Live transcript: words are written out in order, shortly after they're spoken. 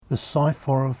The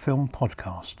Sci-Fi Film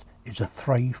Podcast is a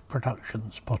Thrave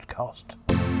Productions podcast.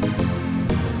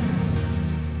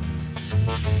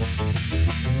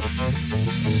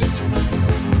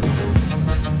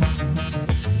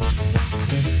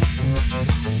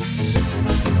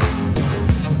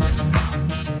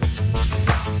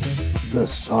 The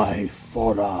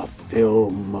Sci-Fi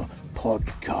Film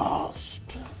Podcast.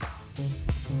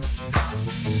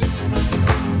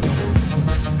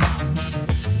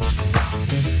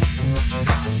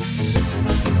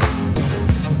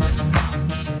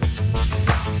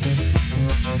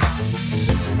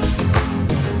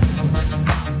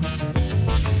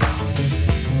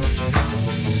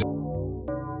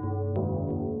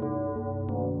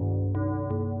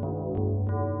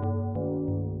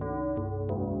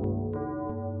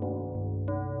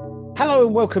 Hello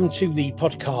and welcome to the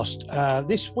podcast.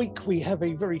 This week we have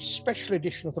a very special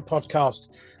edition of the podcast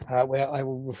where I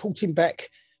will be reporting back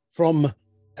from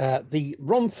the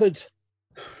Romford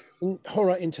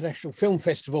Horror International Film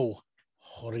Festival.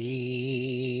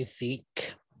 Horrific.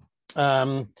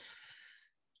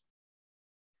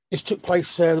 This took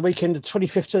place the weekend of the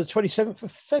 25th to the 27th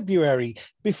of February.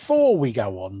 Before we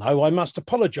go on, though, I must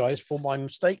apologise for my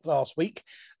mistake last week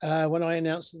when I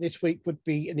announced that this week would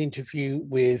be an interview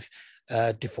with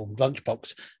Deformed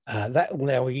Lunchbox. That will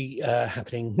now be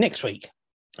happening next week.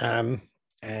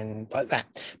 And like that,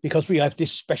 because we have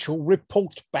this special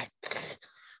report back.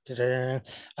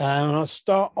 I'll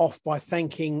start off by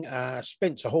thanking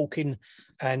Spencer Hawkin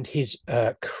and his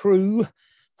crew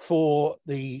for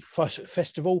the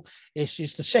festival. This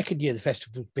is the second year the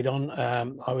festival's been on. I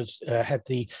had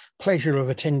the pleasure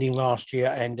of attending last year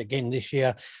and again this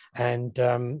year, and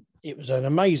it was an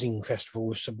amazing festival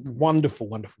with some wonderful,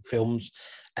 wonderful films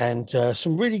and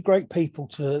some really great people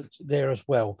there as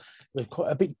well. It was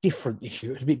quite a bit different this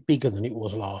year. It was a bit bigger than it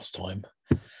was last time.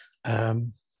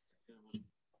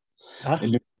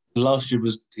 Last year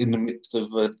was in the midst of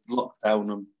a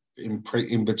lockdown and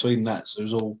in between that, so it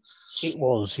was all. It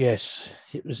was, yes.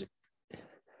 It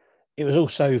was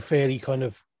also fairly kind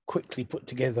of quickly put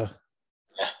together.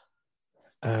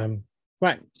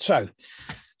 Right, so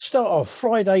start off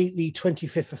Friday, the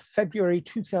 25th of February,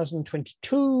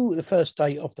 2022, the first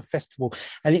day of the festival.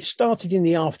 And it started in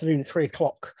the afternoon at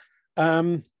 3:00.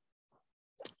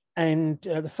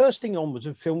 The first thing on was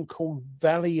a film called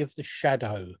Valley of the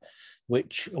Shadow,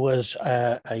 which was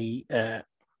a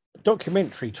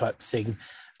documentary type thing.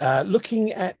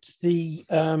 Looking at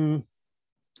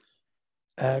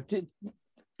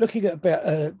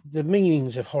about the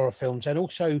meanings of horror films and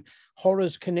also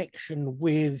horror's connection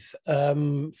with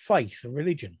faith and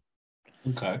religion.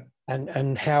 Okay.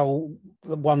 And how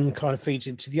one kind of feeds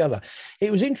into the other.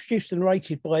 It was introduced and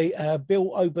narrated by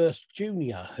Bill Oberst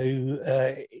Jr., who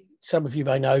some of you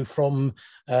may know from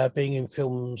being in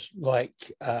films like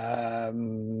he's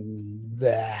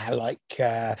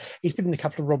been in a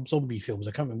couple of Rob Zombie films.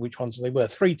 I can't remember which ones they were.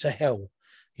 3 to Hell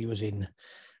he was in,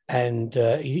 and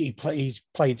he's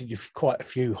played in quite a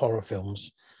few horror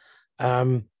films.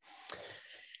 It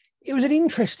was an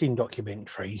interesting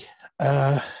documentary.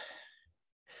 There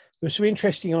were some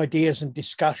interesting ideas and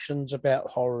discussions about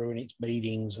horror and its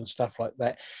meanings and stuff like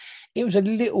that. It was a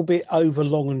little bit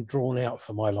overlong and drawn out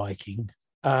for my liking.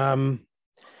 And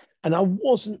I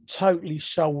wasn't totally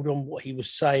sold on what he was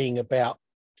saying about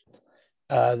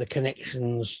the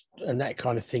connections and that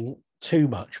kind of thing too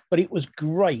much. But it was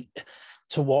great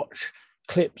to watch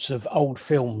clips of old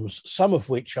films, some of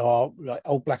which are like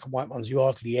old black and white ones you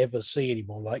hardly ever see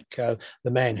anymore, like The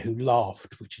Man Who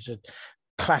Laughed, which is a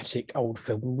classic old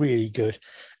film, really good,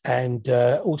 and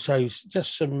also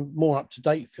just some more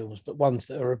up-to-date films, but ones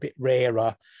that are a bit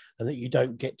rarer and that you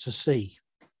don't get to see.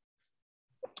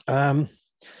 So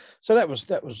that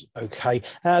was okay.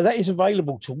 That is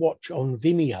available to watch on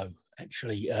Vimeo.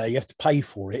 Actually, you have to pay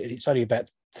for it. It's only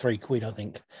about £3, I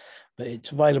think, but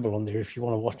it's available on there if you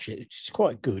want to watch it. It's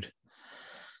quite good.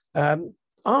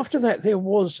 After that, there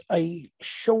was a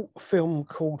short film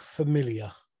called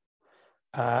Familiar.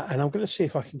 And I'm going to see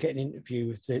if I can get an interview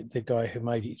with the guy who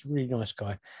made it. He's a really nice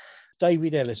guy.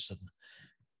 David Ellison.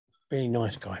 Really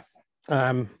nice guy.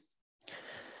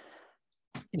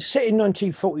 It's set in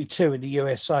 1942 in the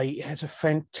USA. It has a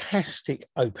fantastic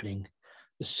opening.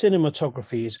 The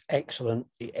cinematography is excellent.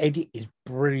 The edit is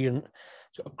brilliant.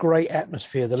 It's got a great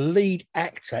atmosphere. The lead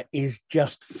actor is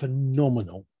just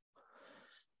phenomenal.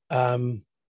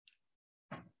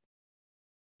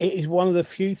 It is one of the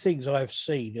few things I've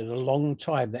seen in a long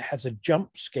time that has a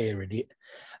jump scare in it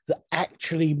that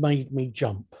actually made me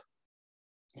jump.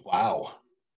 Wow.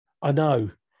 I know.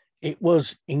 It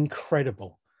was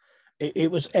incredible.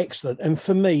 It was excellent. And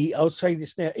for me, I'll say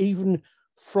this now, even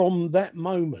from that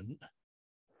moment,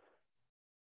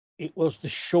 it was the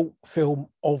short film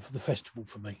of the festival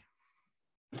for me.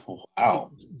 Oh,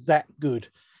 wow. That good.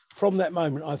 From that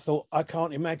moment, I thought, I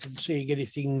can't imagine seeing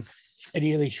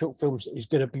any of these short films that is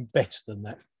going to be better than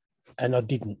that. And I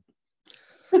didn't.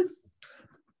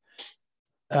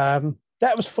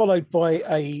 That was followed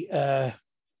by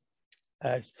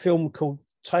a film called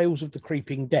Tales of the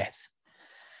Creeping Death,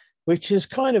 which is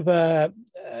kind of a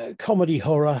comedy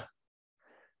horror,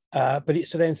 but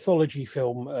it's an anthology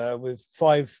film with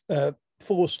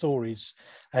four stories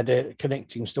and a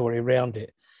connecting story around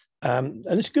it. And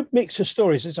it's a good mix of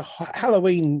stories. There's a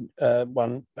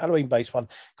Halloween-based one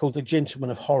called The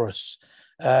Gentleman of Horrors,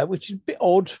 which is a bit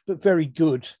odd, but very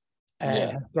good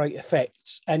and has great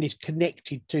effects and is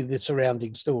connected to the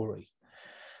surrounding story.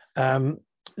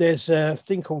 There's a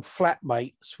thing called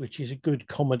Flatmates, which is a good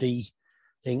comedy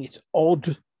thing. It's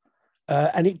odd.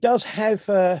 And it does have,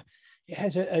 it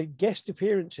has a guest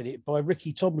appearance in it by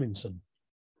Ricky Tomlinson.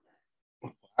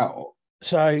 Wow.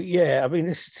 So yeah, I mean,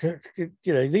 this,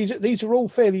 you know, these are all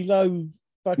fairly low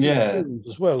budget films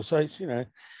as well. So it's, you know,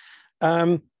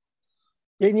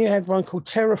 then you had one called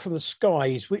Terror from the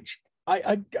Skies, which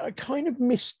I kind of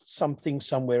missed something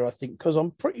somewhere, I think, because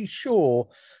I'm pretty sure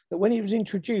that when it was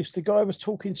introduced, the guy was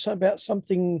talking about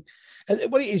something.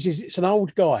 And what it is it's an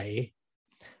old guy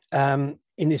in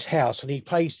this house, and he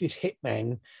pays this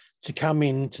hitman to come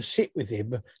in to sit with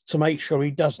him to make sure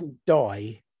he doesn't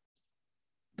die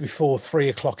before 3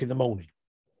 o'clock in the morning.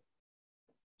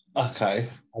 Okay.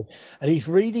 And he's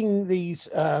reading these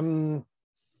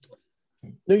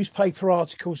newspaper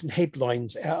articles and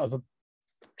headlines out of a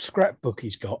scrapbook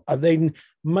he's got, and then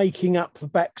making up the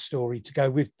backstory to go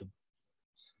with them.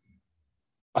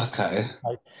 Okay.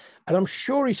 And I'm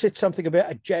sure he said something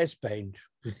about a jazz band.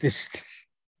 This,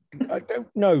 I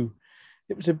don't know.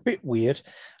 It was a bit weird.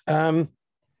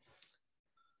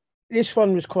 This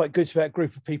one was quite good. It's about a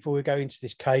group of people who go into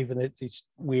this cave and these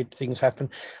weird things happen.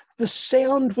 The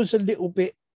sound was a little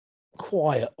bit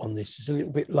quiet on this. It's a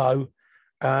little bit low.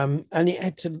 And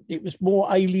it was more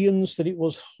aliens than it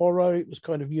was horror. It was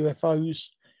kind of UFOs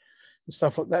and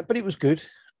stuff like that, but it was good.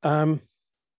 Then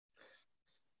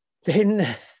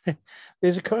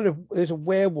there's a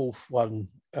werewolf one,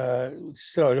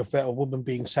 started off about a woman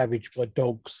being savaged by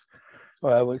dogs,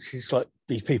 which is like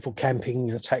these people camping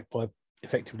and attacked by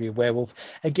effectively a werewolf.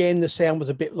 Again, the sound was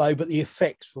a bit low, but the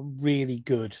effects were really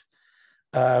good.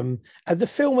 And the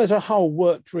film as a whole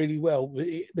worked really well.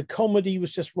 The comedy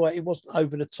was just right. It wasn't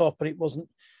over the top, and it wasn't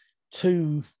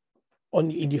too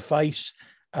in your face.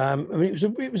 I mean,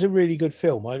 it was a really good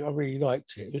film. I really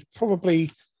liked it. It was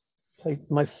probably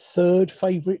my third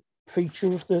favourite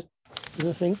feature of the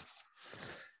thing.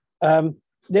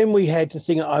 Then we had the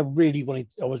thing that I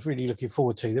was really looking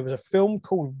forward to. There was a film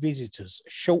called Visitors, a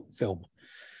short film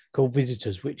called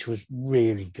Visitors, which was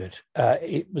really good.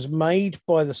 It was made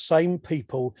by the same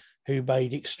people who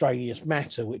made Extraneous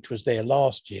Matter, which was there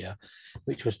last year,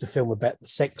 which was the film about the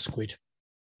sex squid.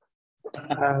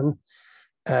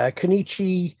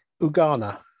 Kenichi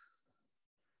Ugana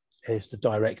is the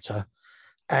director.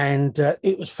 And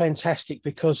it was fantastic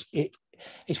because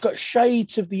it's got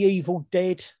shades of The Evil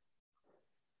Dead.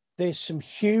 There's some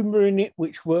humor in it,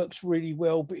 which works really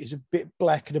well, but is a bit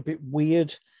black and a bit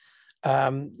weird.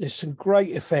 There's some great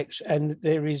effects, and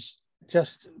there is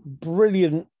just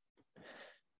brilliant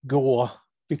gore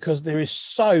because there is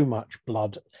so much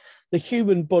blood. The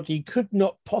human body could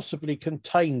not possibly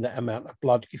contain that amount of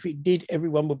blood. If it did,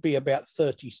 everyone would be about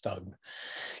 30 stone.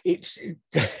 It's...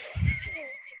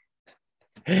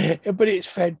 but it's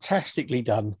fantastically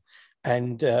done,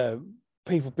 and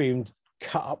people being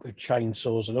cut up with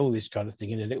chainsaws and all this kind of thing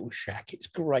in a little shack. It's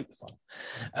great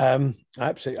fun.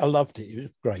 Absolutely, I loved it. It was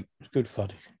great. It was good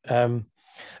fun.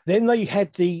 Then they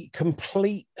had the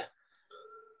complete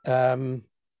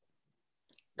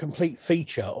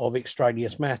feature of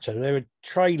Extraneous Matter. There are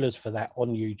trailers for that on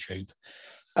YouTube.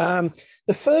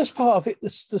 The first part of it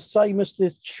is the same as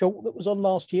the short that was on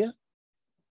last year.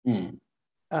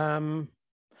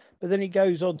 But then it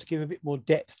goes on to give a bit more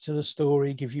depth to the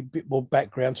story, give you a bit more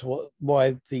background to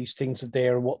why these things are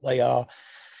there and what they are.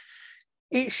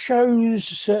 It shows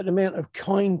a certain amount of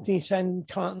kindness and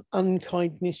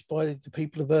unkindness by the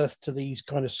people of Earth to these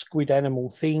kind of squid animal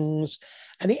things.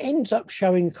 And it ends up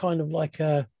showing kind of like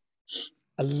a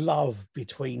love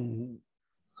between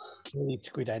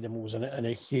squid animals and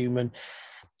a human.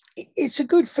 It's a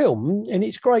good film, and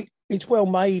it's great. It's well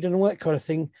made and all that kind of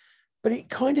thing. But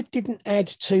it kind of didn't add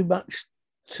too much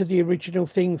to the original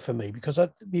thing for me, because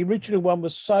the original one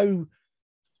was so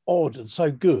odd and so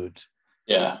good.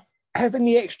 Yeah. having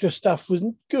the extra stuff was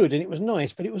good and it was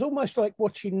nice, but it was almost like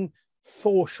watching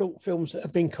 4 short films that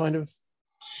have been kind of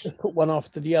put one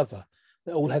after the other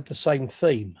that all had the same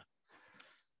theme.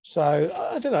 So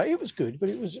I don't know, it was good, but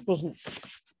it wasn't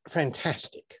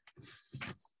fantastic.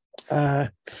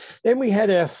 Then we had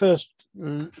our first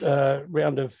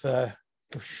round of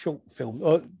short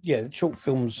film, short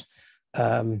films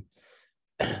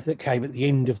that came at the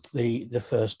end of the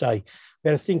first day. We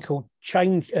had a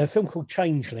film called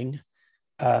Changeling,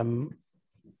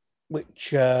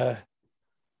 which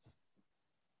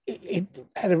it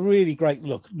had a really great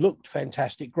looked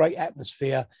fantastic, great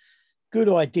atmosphere, good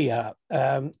idea.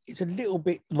 It's a little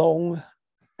bit long,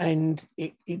 and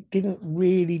it didn't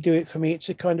really do it for me. It's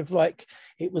a kind of like,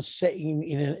 it was setting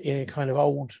in a kind of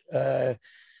old, it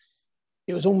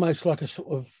was almost like a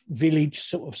sort of village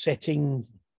sort of setting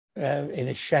in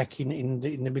a shack in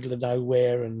the middle of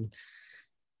nowhere, and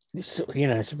it's,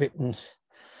 it's a bit.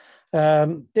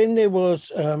 Then there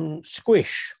was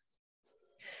Squish.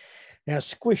 Now,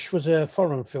 Squish was a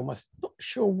foreign film. I'm not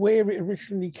sure where it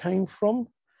originally came from.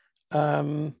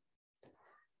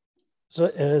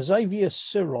 Xavier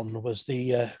Siron was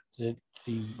the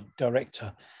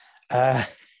director.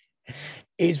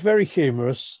 It's very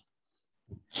humorous,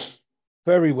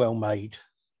 very well made.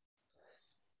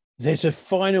 There's a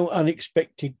final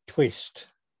unexpected twist,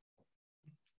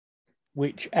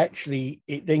 which actually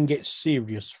it then gets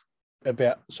serious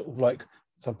about sort of like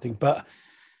something, but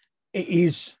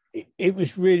it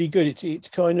was really good. It's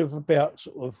kind of about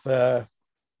sort of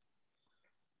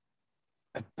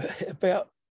about,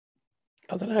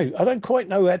 I don't know. I don't quite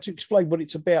know how to explain what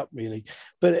it's about, really.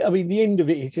 But I mean, the end of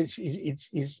it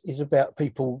is about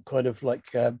people kind of like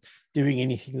doing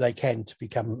anything they can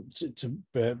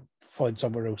to find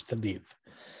somewhere else to live,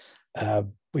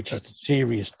 which is the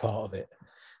serious part of it.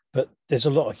 But there's a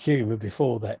lot of humour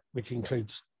before that, which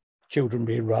includes children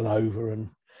being run over and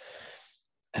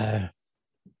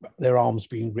their arms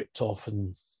being ripped off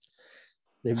and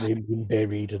them being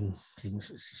buried and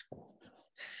things.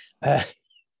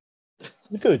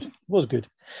 Good, it was good.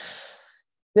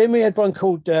 Then we had one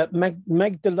called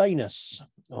Magdalenus,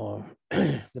 or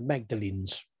the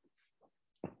Magdalens.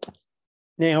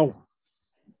 Now,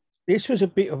 this was a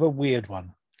bit of a weird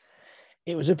one.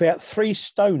 It was about 3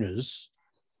 stoners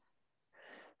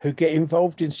who get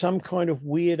involved in some kind of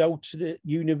weird alternate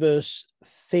universe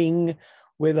thing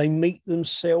where they meet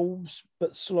themselves,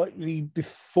 but slightly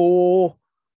before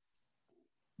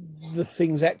the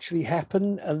things actually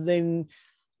happen, and then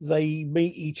they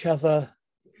meet each other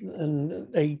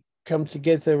and they come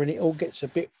together, and it all gets a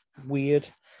bit weird,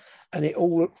 and it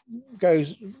all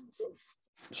goes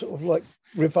sort of like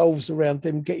revolves around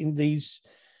them getting these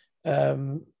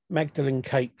Magdalene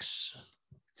cakes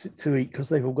to eat because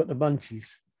they've all got the munchies.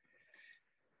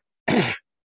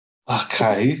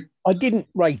 Okay. I didn't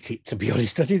rate it, to be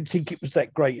honest. I didn't think it was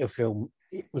that great a film.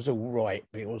 It was all right,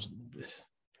 but it wasn't.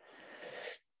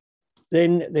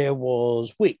 Then there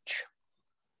was Witch,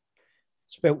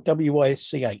 spelt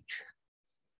W-I-C-H.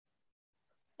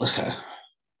 Okay.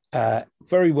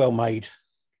 Very well made.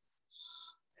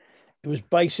 It was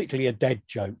basically a dad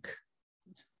joke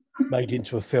made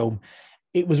into a film.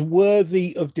 It was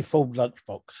worthy of Default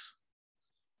Lunchbox.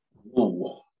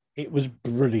 Ooh. It was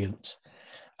brilliant.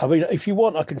 I mean, if you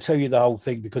want, I can tell you the whole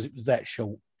thing because it was that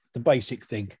short. The basic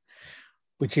thing,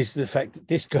 which is the fact that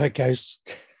this guy goes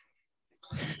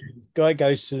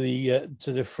to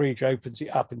the fridge, opens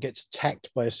it up, and gets attacked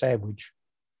by a sandwich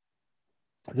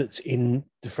that's in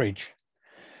the fridge,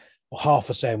 or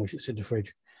half a sandwich that's in the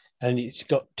fridge, and it's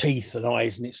got teeth and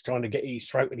eyes, and it's trying to get his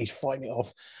throat, and he's fighting it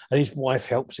off, and his wife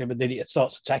helps him, and then it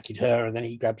starts attacking her, and then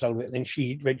he grabs hold of it, and then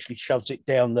she eventually shoves it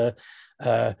down the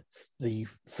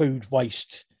food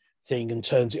waste thing and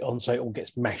turns it on so it all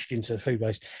gets mashed into the food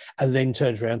waste, and then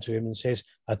turns around to him and says,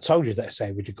 "I told you that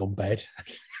sandwich had gone bad."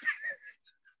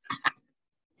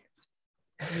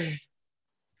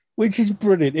 Which is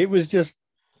brilliant. It was just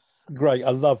great.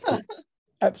 I loved it.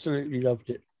 Absolutely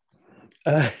loved it.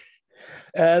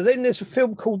 Then there's a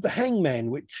film called The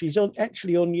Hangman, which is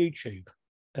actually on YouTube.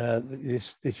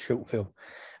 This short film.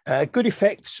 Good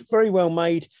effects, very well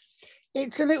made.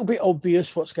 It's a little bit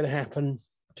obvious what's going to happen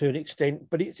to an extent,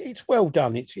 but it's well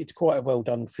done. It's quite a well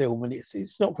done film, and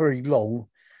it's not very long,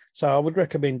 so I would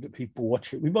recommend that people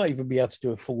watch it. We might even be able to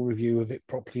do a full review of it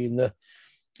properly in the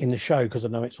show, because I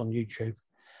know it's on YouTube.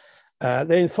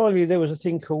 Then finally, there was a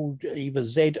thing called either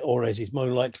Z, or, as is more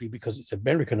likely because it's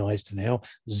Americanized now,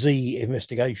 Z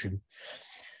Investigation.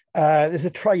 There's a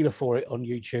trailer for it on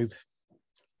YouTube.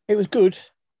 It was good,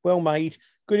 well made,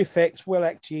 good effects, well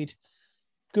acted,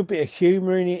 good bit of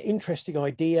humor in it, interesting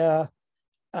idea.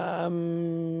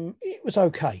 It was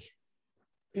okay.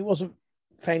 It wasn't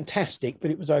fantastic,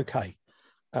 but it was okay.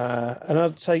 And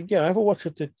I'd say, have a watch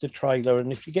of the trailer,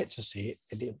 and if you get to see it,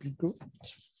 it'll be good.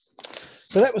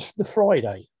 So that was the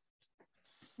Friday.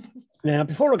 Now,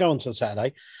 before I go on to the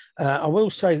Saturday, I will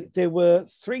say that there were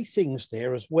 3 things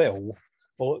there as well,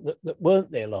 or that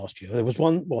weren't there last year. There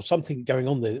was something going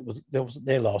on there that wasn't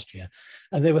there last year,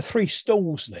 and there were 3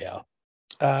 stalls there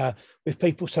with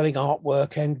people selling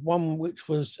artwork, and one which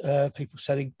was people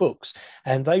selling books,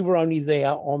 and they were only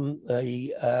there on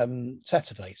the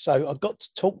Saturday. So I got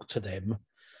to talk to them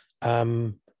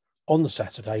on the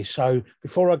Saturday. So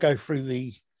before I go through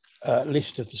the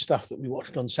list of the stuff that we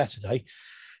watched on Saturday,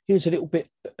 here's a little bit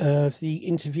of the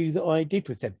interview that I did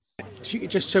with them. So you could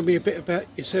just tell me a bit about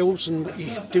yourselves and what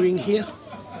you're doing here?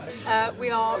 We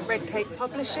are Red Cape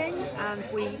Publishing, and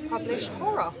we publish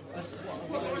horror.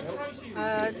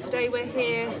 Today we're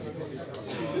here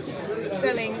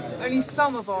selling only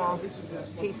some of our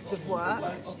pieces of work,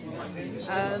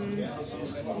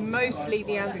 mostly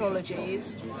the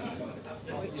anthologies,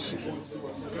 which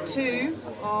 2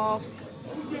 are,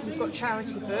 we've got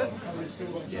charity books.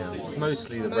 Yeah,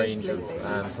 mostly the range of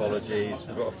anthologies.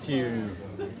 We've got a few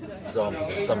examples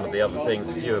of some of the other things,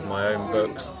 a few of my own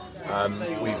books.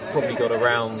 We've probably got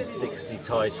around 60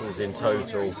 titles in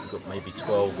total. We've got maybe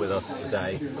 12 with us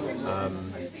today.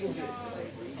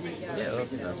 I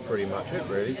think that's pretty much it,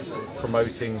 really. Just sort of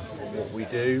promoting what we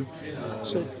do.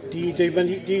 So, do you do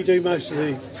most of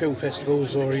the film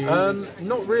festivals, or are you?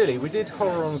 Not really. We did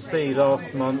Horror on Sea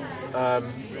last month,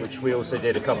 which we also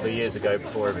did a couple of years ago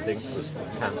before everything was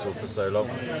cancelled for so long.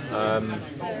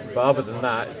 But other than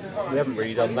that, we haven't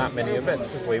really done that many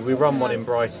events, have we? We run one in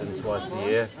Brighton twice a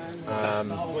year.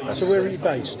 So where are you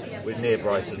based? We're near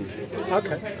Brighton.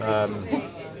 Okay.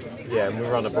 Yeah, and we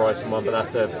run a Brighton one, but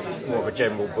that's more of a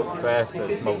general book fair, so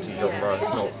it's multi-genre,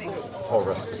 it's not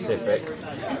horror specific.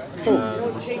 Cool.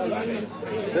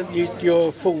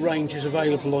 Your full range is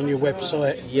available on your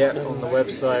website? Yeah, on the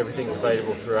website, everything's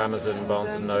available through Amazon,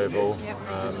 Barnes & Noble.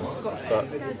 Got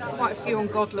quite a few on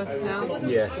Godless now.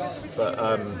 Yes, but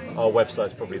our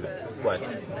website's probably the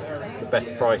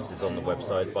best prices on the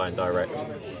website, buying direct.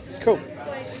 Cool.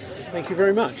 Thank you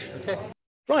very much. Okay.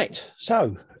 Right,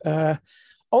 so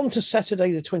on to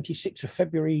Saturday, the 26th of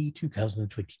February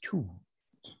 2022.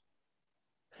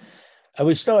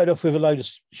 We started off with a load of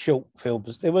short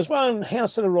films. There was one,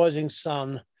 House of the Rising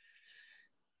Sun.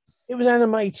 It was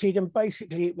animated, and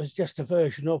basically it was just a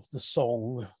version of the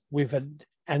song with an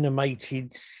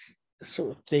animated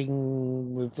sort of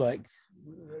thing with like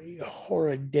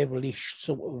horror, devilish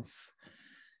sort of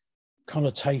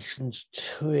connotations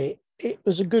to it. It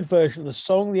was a good version of the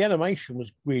song. The animation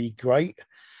was really great,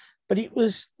 but it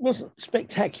wasn't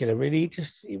spectacular, really.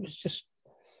 It was just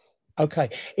okay.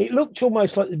 It looked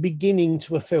almost like the beginning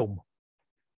to a film.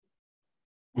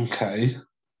 Okay.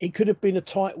 It could have been a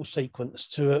title sequence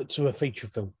to a feature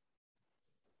film.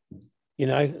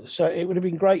 So it would have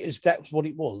been great if that was what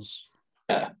it was.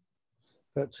 Yeah.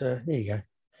 But there you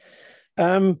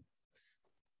go.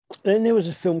 Then there was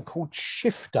a film called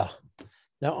Shifter.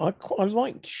 Now, I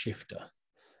liked Shifter.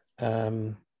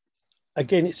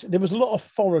 Again, there was a lot of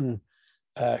foreign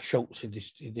shorts in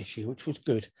this year, which was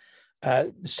good.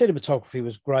 The cinematography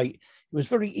was great. It was a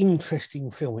very interesting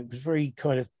film. It was very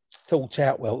kind of thought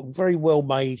out well, very well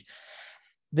made.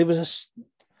 There was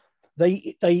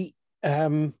they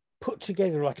put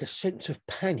together like a sense of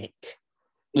panic.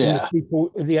 Yeah.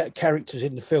 The characters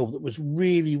in the film that was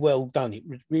really well done.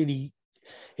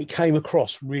 It came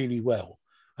across really well,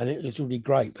 and it was really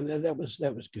great. But that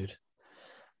was good.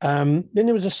 Then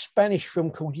there was a Spanish film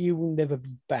called You Will Never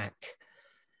Be Back.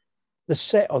 The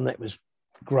set on that was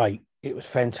great. It was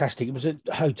fantastic. It was a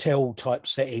hotel type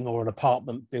setting or an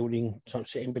apartment building type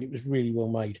setting, but it was really well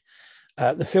made.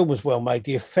 The film was well made.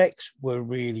 The effects were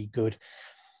really good.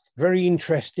 Very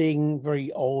interesting,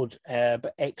 very odd,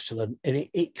 but excellent. And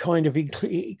it kind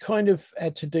of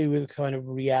had to do with a kind of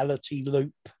reality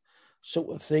loop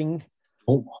sort of thing.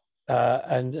 Oh.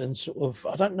 And sort of,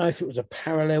 I don't know if it was a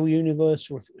parallel universe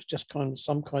or if it was just kind of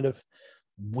some kind of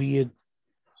weird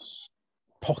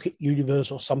pocket universe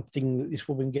or something that this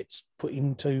woman gets put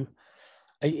into.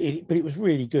 But it was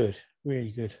really good,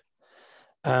 really good.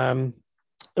 There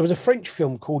was a French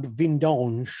film called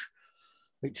Vendange,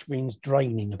 which means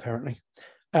draining, apparently.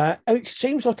 It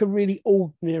seems like a really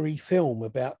ordinary film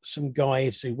about some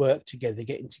guys who work together,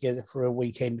 getting together for a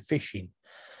weekend fishing.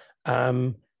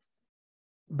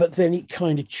 But then it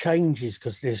kind of changes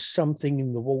because there's something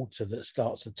in the water that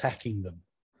starts attacking them.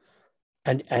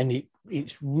 And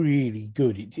it's really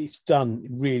good. It's done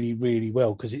really, really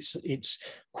well because it's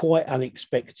quite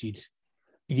unexpected.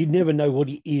 You never know what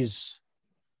it is.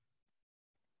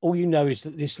 All you know is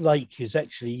that this lake is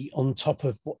actually on top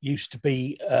of what used to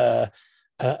be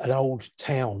an old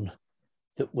town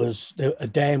that was, a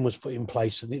dam was put in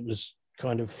place and it was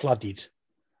kind of flooded.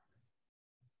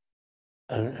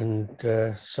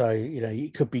 So, you know,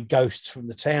 it could be ghosts from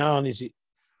the town. Is it,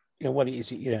 you know, what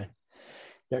is it, you know,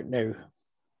 don't know.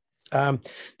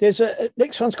 There's a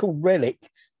next one's called Relic,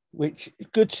 which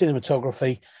good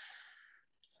cinematography.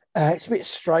 It's a bit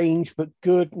strange, but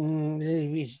good. And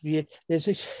there's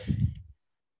this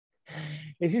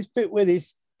bit where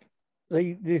there's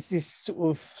this sort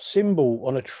of symbol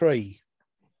on a tree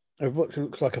of what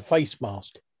looks like a face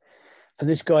mask, and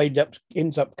this guy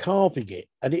ends up carving it,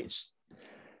 and it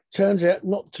turns out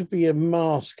not to be a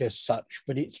mask as such,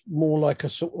 but it's more like a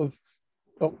sort of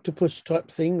octopus type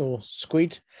thing or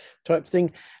squid type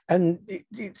thing, and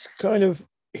it's kind of,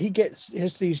 he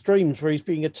has these dreams where he's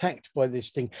being attacked by this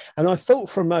thing, and I thought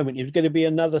for a moment it was going to be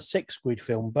another sex squid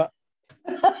film, but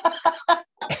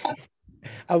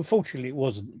unfortunately it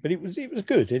wasn't. But it was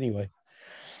good anyway.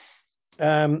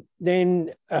 Then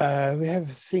we have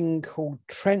a thing called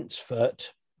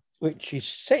Transfert, which is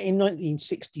set in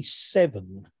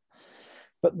 1967,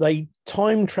 but they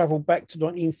time travel back to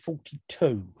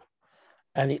 1942,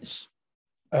 and it's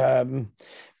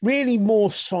really more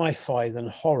sci-fi than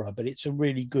horror, but it's a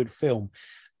really good film.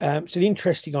 It's an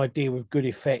interesting idea with good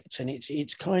effects, and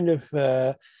it's kind of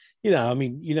you know, I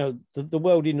mean, you know, the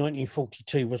world in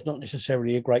 1942 was not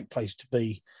necessarily a great place to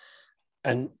be,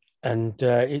 and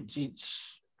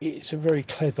it's a very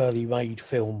cleverly made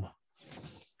film.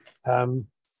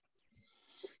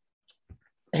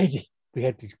 We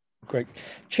had these great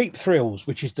Cheap Thrills,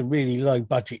 which is the really low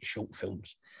budget short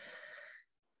films.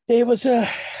 There was a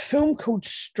film called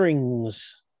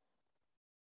Strings.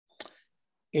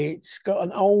 It's got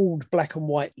an old black and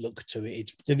white look to it.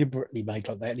 It's deliberately made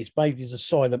like that. And it's made as a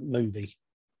silent movie.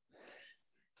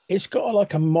 It's got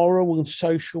like a moral and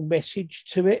social message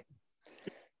to it,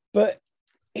 but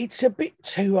it's a bit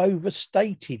too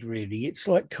overstated, really. It's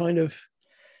like it's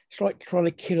like trying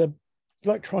to kill a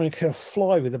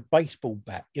fly with a baseball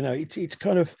bat. You know, it's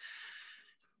kind of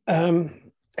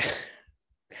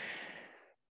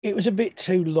it was a bit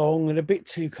too long and a bit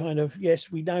too kind of,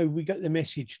 yes, we know, we got the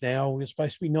message now. We're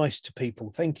supposed to be nice to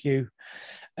people. Thank you.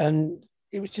 And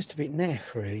it was just a bit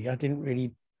naff, really. I didn't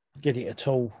really get it at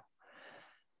all.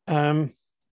 Then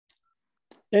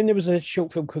there was a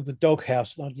short film called The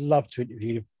Doghouse, and I'd love to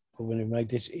interview when we made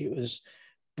this. It was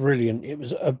brilliant. It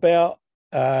was about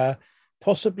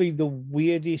possibly the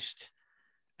weirdest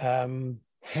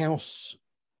house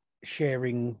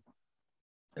sharing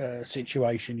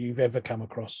situation you've ever come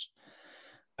across.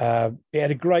 It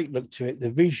had a great look to it. The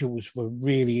visuals were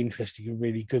really interesting and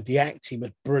really good. The acting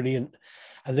was brilliant,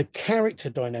 and the character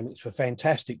dynamics were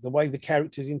fantastic. The way the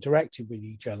characters interacted with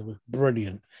each other was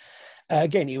brilliant.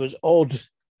 Again, it was odd,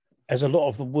 as a lot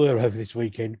of them were over this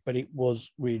weekend, but it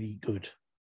was really good.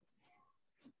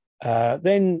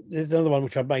 Then there's another one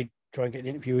which I may try and get an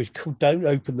interview, is called Don't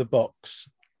Open the Box.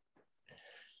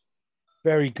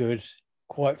 Very good.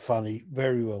 Quite funny,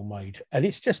 very well made, and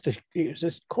it was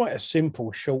just quite a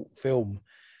simple short film,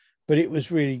 but it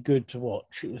was really good to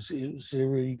watch. It was a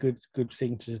really good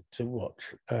thing to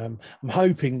watch. I'm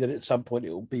hoping that at some point it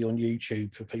will be on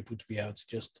YouTube for people to be able to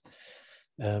just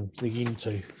dig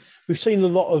into. We've seen a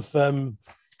lot of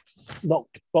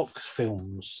locked box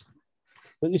films,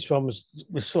 but this one was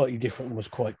slightly different and was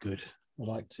quite good. I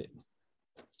liked it.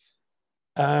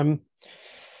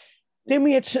 Then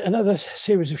we had another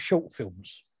series of short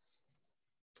films.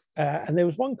 And there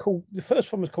was one called, the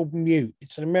first one was called Mute.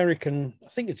 It's an American, I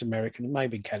think it's American, it may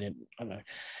be Canadian, I don't know.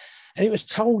 And it was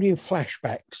told in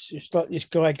flashbacks. It's like this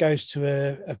guy goes to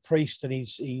a priest, and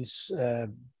he's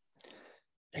doing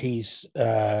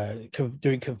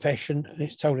confession, and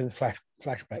it's told in the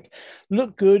flashback.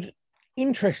 Looked good,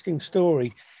 interesting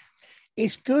story.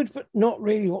 It's good, but not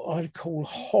really what I'd call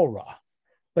horror.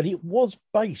 But it was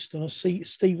based on a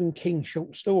Stephen King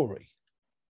short story.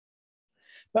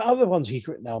 But other ones he's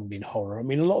written haven't been horror. I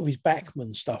mean, a lot of his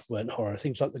Bachman stuff weren't horror,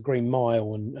 things like The Green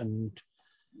Mile and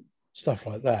stuff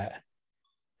like that.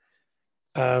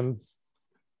 The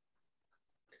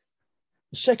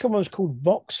second one was called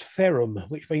Vox Ferrum,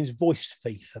 which means voice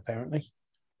thief, apparently.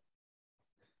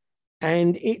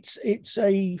 And it's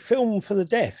a film for the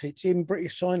deaf. It's in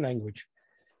British Sign Language,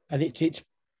 and it's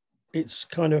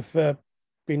kind of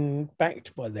been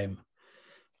backed by them.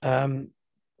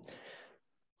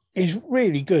 It's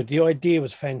really good. The idea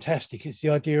was fantastic. It's the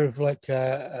idea of like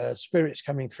spirits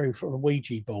coming through from a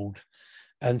Ouija board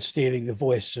and stealing the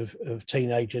voice of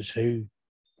teenagers who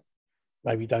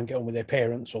maybe don't get on with their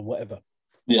parents or whatever.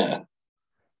 Yeah.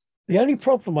 The only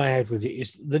problem I had with it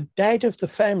is the dad of the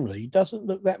family doesn't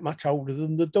look that much older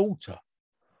than the daughter.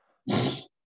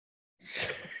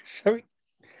 So it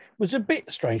was a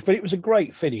bit strange, but it was a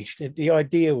great finish. The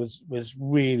idea was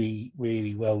really,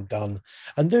 really well done.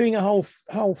 And doing a whole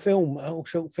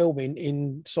short film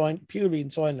in purely in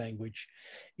sign language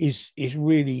is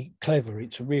really clever.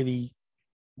 It's a really,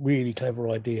 really clever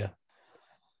idea.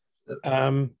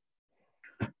 And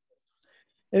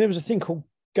there was a thing called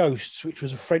Ghosts, which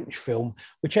was a French film,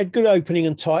 which had good opening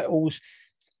and titles.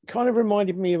 Kind of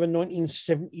reminded me of a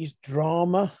 1970s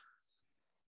drama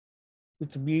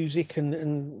with the music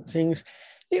and things.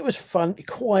 It was fun,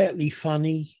 quietly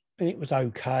funny, and it was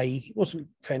okay. It wasn't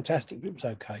fantastic, but it was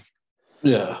okay.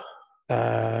 Yeah.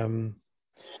 Then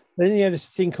you had this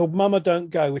thing called Mama Don't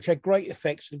Go, which had great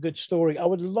effects and a good story. I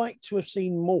would like to have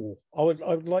seen more. I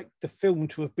would like the film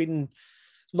to have been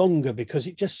longer, because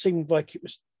it just seemed like it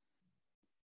was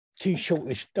too short.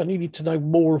 I needed to know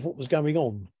more of what was going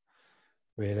on,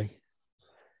 really.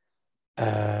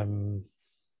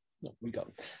 What we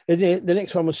got? The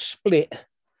next one was Split,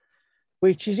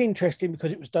 which is interesting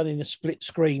because it was done in a split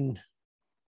screen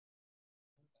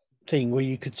thing where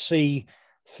you could see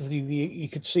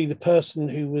the person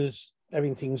who was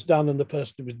having things done and the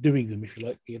person who was doing them, if you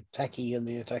like, the attackee and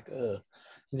the attacker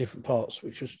in different parts,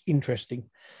 which was interesting.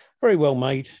 Very well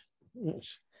made.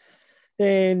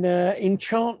 Then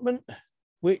Enchantment,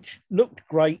 which looked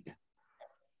great.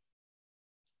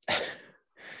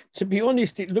 To be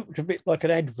honest, it looked a bit like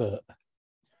an advert.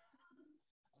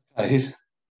 Okay.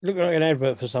 Looked like an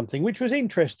advert for something, which was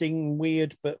interesting,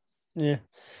 weird, but yeah.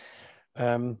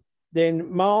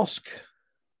 Then Mask,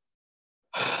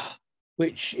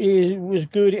 which was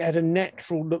good. It had a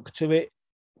natural look to it,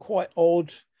 quite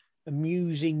odd,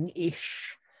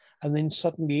 amusing-ish, and then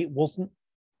suddenly it wasn't.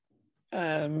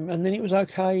 And then it was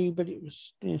okay, but it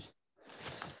was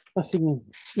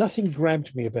nothing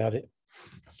grabbed me about it.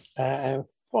 And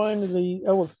finally,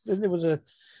 there was a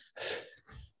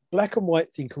black and white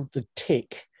thing called The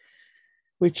Tick,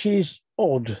 which is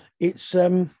odd. It's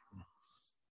a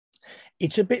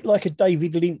bit like a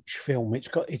David Lynch film.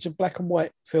 It's a black and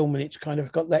white film, and it's kind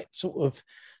of got that sort of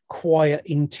quiet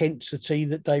intensity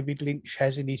that David Lynch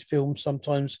has in his films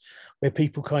sometimes, where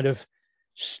people kind of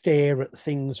stare at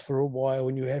things for a while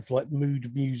and you have like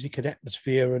mood music and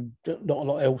atmosphere and not a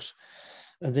lot else,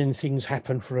 and then things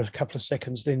happen for a couple of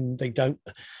seconds, then they don't,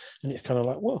 and it's kind of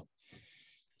like, well.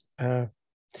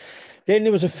 Then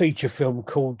there was a feature film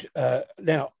called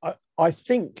now I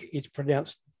think it's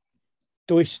pronounced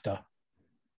Duyster,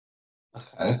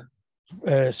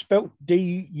 spelt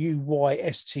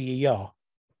Duyster.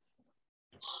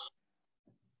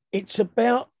 It's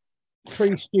about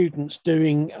three students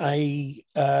doing a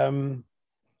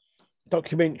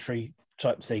documentary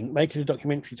type thing, making a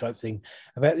documentary type thing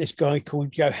about this guy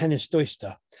called Johannes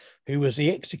Duyster, who was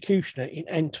the executioner in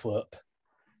Antwerp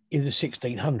in the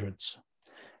 1600s.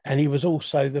 And he was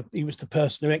also the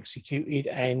person who executed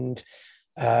and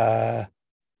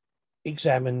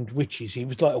examined witches. He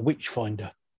was like a witch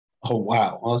finder. Oh,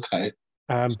 wow. Okay.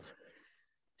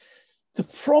 The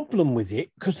problem with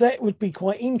it, because that would be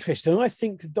quite interesting, I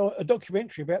think a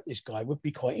documentary about this guy would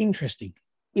be quite interesting.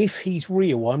 If he's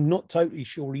real, I'm not totally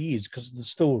sure he is because of the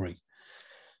story.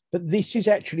 But this is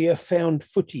actually a found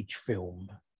footage film.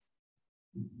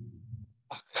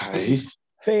 Okay.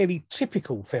 Fairly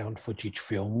typical found footage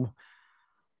film,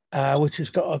 which has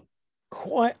got a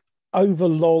quite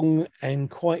overlong and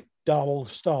quite dull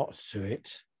start to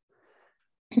it.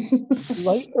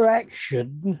 Later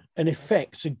action and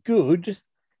effects are good,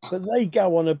 but they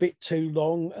go on a bit too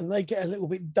long and they get a little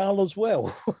bit dull as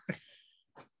well.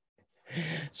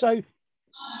 So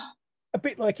a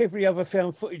bit like every other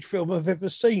found footage film I've ever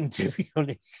seen, to be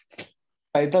honest.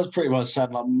 It does pretty much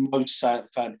sound like most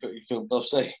found footage films I've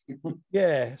seen.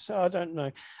 Yeah, so I don't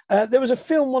know. There was a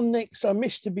film on next. I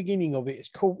missed the beginning of it. It's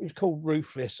called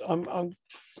Ruthless. I'm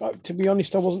to be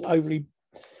honest, I wasn't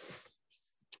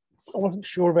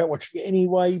sure about watching it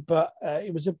anyway, but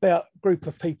it was about a group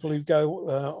of people who go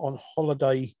on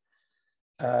holiday,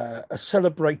 a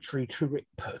celebratory trip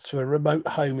to a remote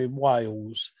home in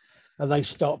Wales, and they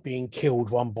start being killed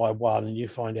one by one, and you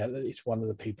find out that it's one of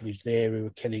the people who's there who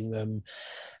are killing them,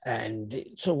 and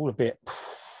it's all a bit.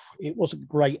 It wasn't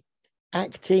great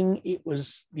acting. It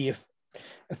was the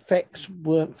effects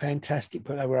weren't fantastic,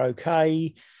 but they were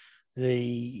okay.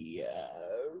 The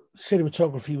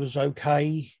cinematography was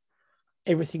okay.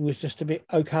 Everything was just a bit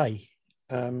okay,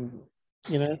 you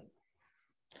know.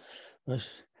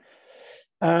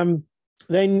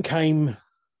 Then came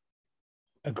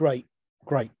a great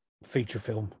feature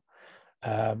film,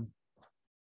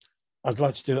 I'd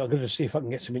like to do it. I'm going to see if I can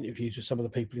get some interviews with some of the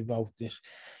people involved in this.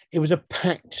 It was a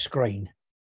packed screen.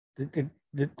 The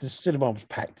cinema was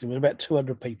packed. There was about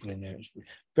 200 people in there. It was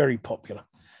very popular.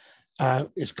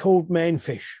 It's called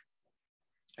Manfish,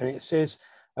 and it says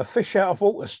a fish out of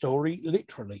water story,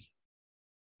 literally.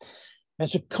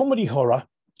 It's a comedy horror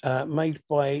made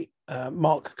by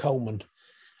Mark Coleman.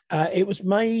 It was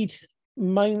made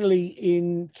mainly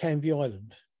in Canvey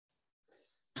Island,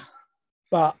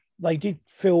 but they did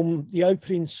film, the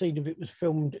opening scene of it was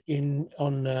filmed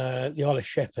on the Isle of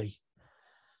Sheppey,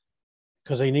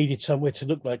 because they needed somewhere to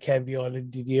look like Canvey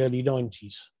Island in the early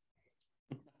 90s.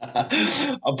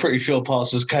 I'm pretty sure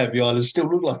Parsons Canvey Island still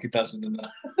look like it does in the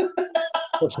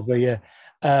Possibly, yeah.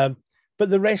 But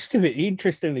the rest of it,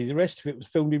 interestingly, the rest of it was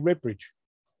filmed in Redbridge.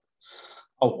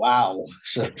 Oh, wow.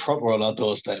 So proper on our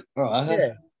doorstep. All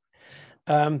right.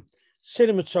 Yeah.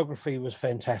 Cinematography was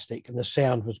fantastic and the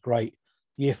sound was great.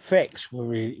 The effects were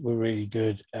really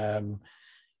good.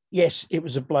 Yes, it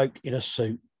was a bloke in a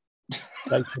suit.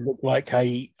 They could look like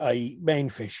a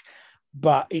manfish,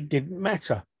 but it didn't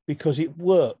matter because it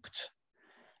worked.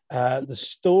 The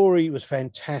story was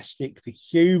fantastic. The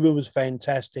humor was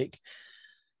fantastic.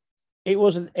 It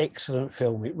was an excellent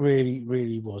film. It really,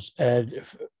 really was. And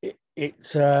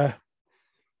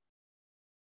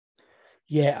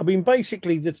yeah, I mean,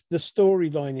 basically, the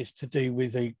storyline is to do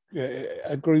with a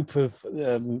group of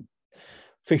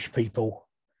fish people.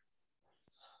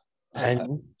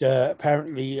 And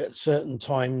apparently at certain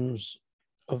times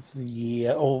of the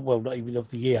year, or well, not even of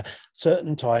the year,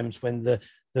 certain times when the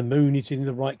moon is in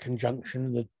the right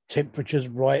conjunction, the temperature's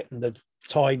right and the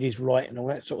tide is right and all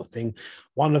that sort of thing,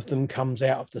 one of them comes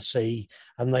out of the sea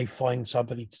and they find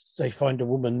a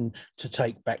woman to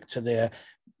take back to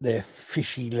their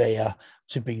fishy lair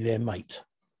to be their mate,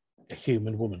 a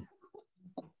human woman.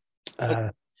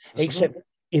 Except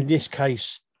in this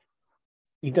case,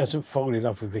 he doesn't fall in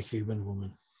love with a human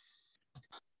woman.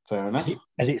 Fair enough.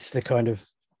 And it's the kind of,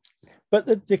 but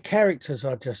the characters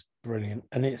are just brilliant,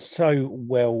 and it's so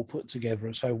well put together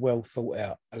and so well thought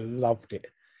out. I loved it.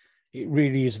 It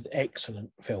really is an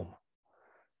excellent film.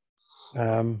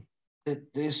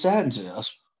 It sounds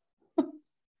it.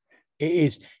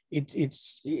 It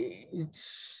is.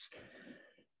 It's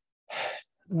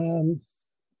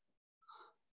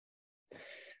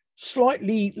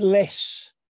slightly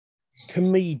less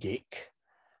comedic,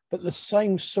 but the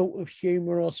same sort of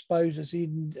humor, I suppose, as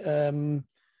in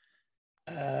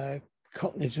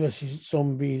Cockneys versus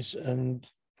Zombies and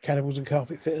Cannibals and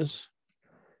Carpet Fitters.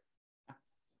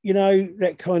 You know,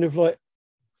 that kind of like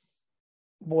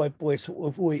boy sort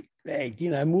of weak leg,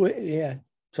 you know, yeah,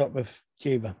 type of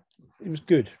humor. It was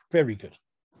good, very good,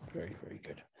 very, very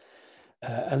good.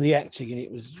 And the acting in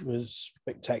it was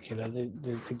spectacular.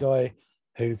 The guy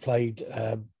who played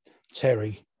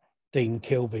Terry, Dean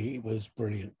Kilby, was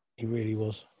brilliant. He really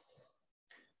was.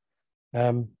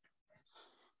 That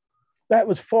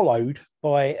was followed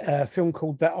by a film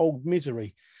called That Old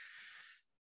Misery.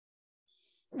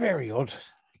 Very odd.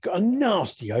 Got a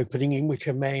nasty opening in which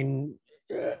a man,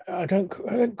 I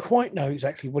don't quite know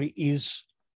exactly what it is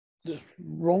that's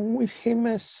wrong with him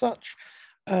as such,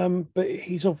 but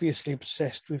he's obviously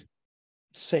obsessed with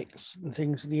sex and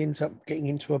things, and he ends up getting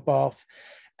into a bath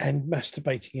and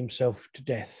masturbating himself to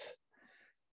death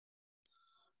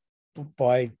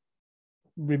by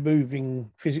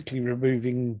physically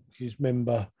removing his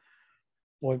member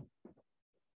by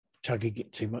chugging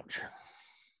it too much.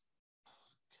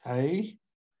 Okay.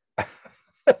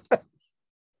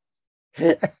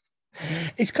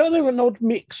 It's kind of an odd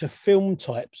mix of film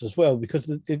types as well, because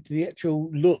the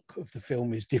actual look of the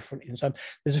film is different in some.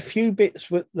 There's a few bits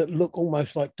that look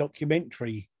almost like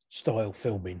documentary style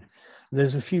filming, and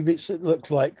there's a few bits that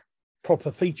look like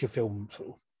proper feature film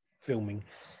filming,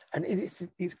 and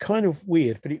it's kind of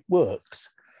weird, but it works,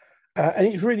 and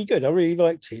it's really good. I really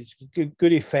liked it. It's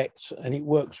good effects, and it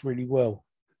works really well.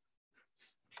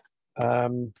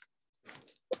 Then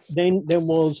there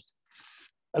was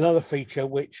another feature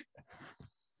which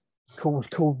was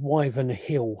called Wyvern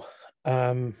Hill.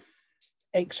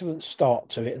 Excellent start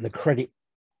to it, and the credit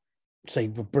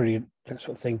scene were brilliant, that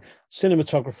sort of thing.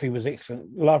 Cinematography was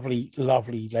excellent, lovely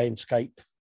landscape,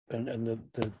 and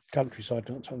the countryside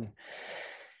and something.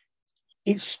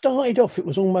 It started off, it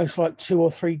was almost like 2 or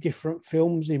 3 different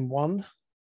films in one.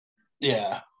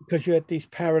 Yeah. Because you had these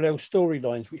parallel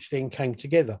storylines which then came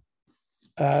together.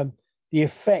 The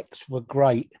effects were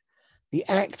great. The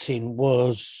acting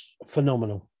was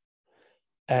phenomenal.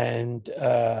 And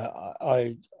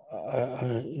I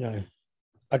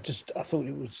thought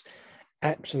it was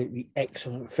absolutely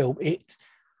excellent film.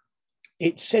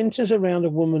 It centers around a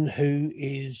woman who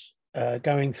is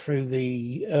going through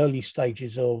the early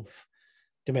stages of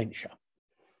dementia.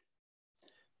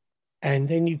 And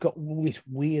then you've got all this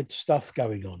weird stuff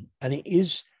going on. And it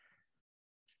is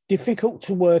difficult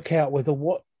to work out whether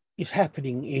what is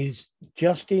happening is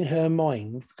just in her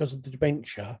mind because of the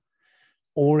dementia,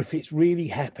 or if it's really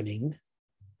happening,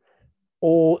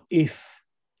 or if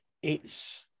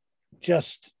it's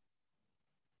just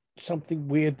something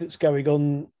weird that's going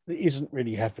on that isn't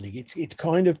really happening. It's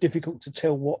kind of difficult to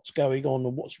tell what's going on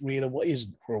and what's real and what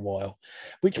isn't for a while,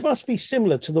 which must be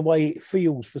similar to the way it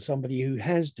feels for somebody who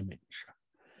has dementia.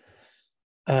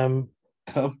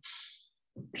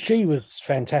 She was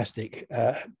fantastic,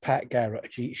 Pat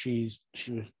Garrett. She was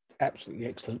absolutely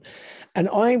excellent, and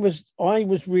I was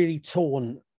really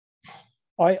torn.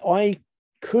 I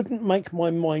couldn't make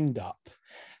my mind up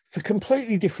for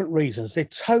completely different reasons. They're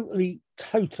totally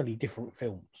different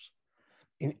films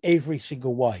in every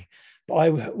single way. But I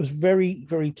was very,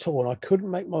 very torn. I couldn't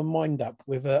make my mind up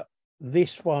whether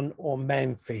this one or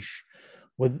Manfish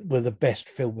were the best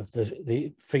film of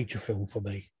the feature film for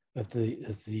me of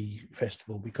the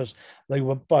festival, because they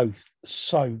were both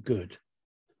so good.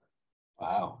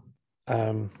 Wow.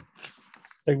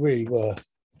 They really were.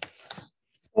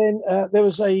 And there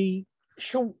was a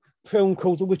short film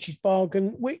called The Witch's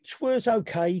Bargain, which was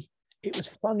okay. It was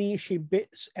funny-ish in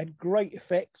bits, had great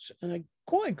effects, and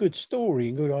quite a good story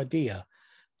and good idea.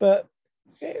 But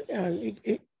I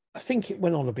think it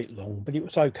went on a bit long, but it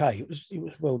was okay. It was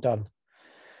well done.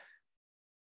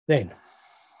 Then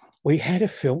we had a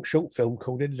short film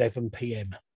called 11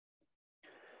 p.m.,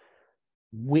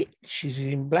 which is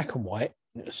in black and white,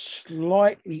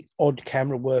 slightly odd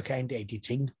camera work and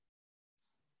editing,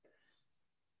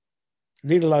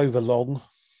 little over long,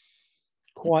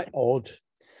 quite odd.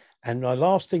 And the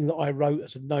last thing that I wrote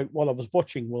as a note while I was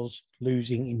watching was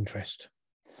losing interest.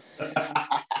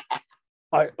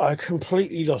 I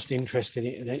completely lost interest in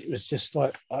it, and it was just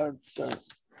like, I don't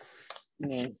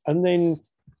know. And then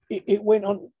it went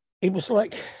on. It was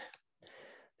like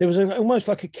there was almost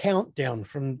like a countdown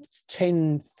from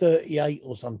 10:38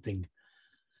 or something,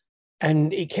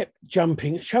 and it kept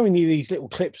jumping, showing you these little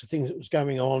clips of things that was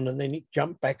going on, and then it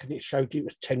jumped back and it showed you it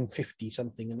was 10:50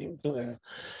 something,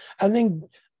 and then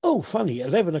oh, funny,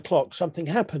 11 o'clock something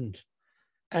happened,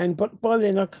 but by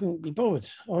then I couldn't be bothered.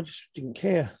 I just didn't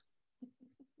care.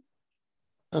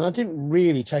 And I didn't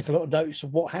really take a lot of notice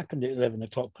of what happened at 11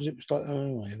 o'clock because it was like, oh,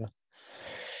 whatever.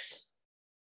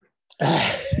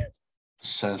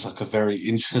 Sounds like a very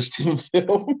interesting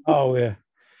film. Oh, yeah.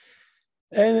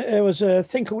 And there was a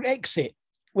thing called Exit,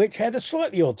 which had a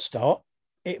slightly odd start.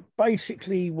 It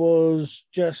basically was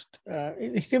just,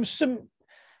 there was some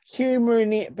humour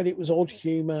in it, but it was odd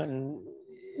humour.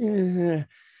 And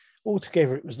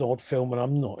altogether, it was an odd film, and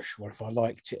I'm not sure if I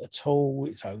liked it at all.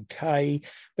 It's okay.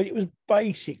 But it was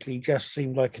basically just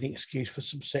seemed like an excuse for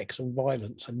some sex and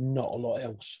violence and not a lot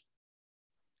else.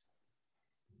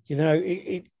 You know,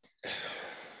 it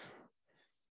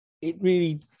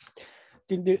really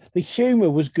didn't do. The humour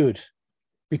was good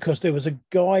because there was a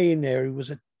guy in there who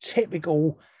was a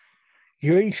typical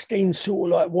your East End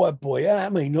sort of like white boy. I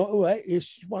mean, not right.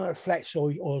 It's one of the flats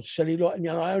or silly like, you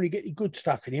know, I only get the good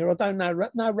stuff in here. I don't know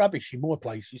no rubbish in more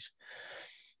places.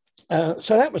 So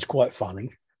that was quite funny.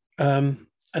 And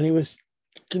he was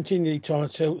continually trying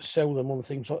to sell them on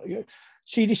things like, you know,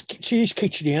 see this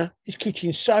kitchen here. This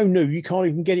kitchen's so new you can't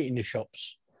even get it in the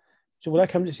shops. So well, how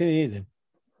come it's in here then?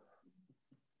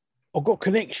 I've got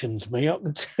connections, me. I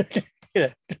can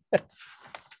yeah.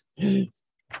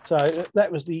 So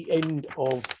that was the end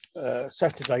of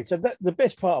Saturday. So the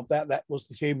best part about that was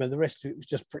the humour. The rest of it was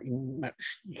just pretty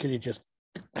much, you could have just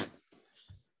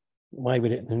away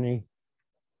with it.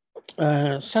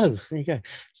 So there you go.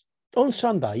 On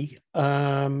Sunday,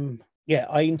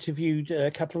 I interviewed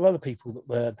a couple of other people that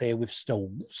were there with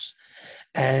stalls.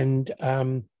 And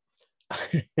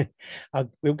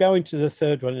we'll go into the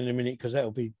third one in a minute because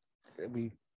that'll be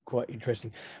quite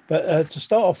interesting. But to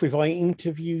start off with, I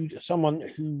interviewed someone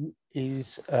who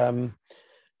is an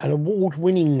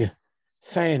award-winning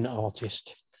fan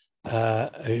artist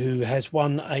who has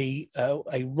won a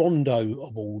Rondo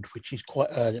Award, which is quite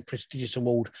a prestigious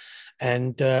award.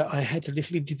 And I had a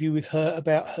little interview with her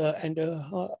about her and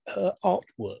her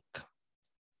artwork.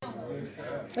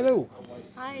 Hello.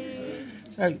 Hi.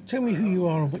 So tell me who you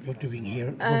are and what you're doing here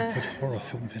at the Romford Horror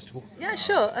Film Festival. Yeah,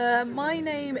 sure. My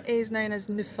name is known as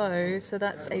Nouveau, so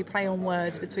that's a play on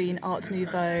words between Art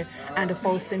Nouveau and a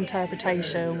false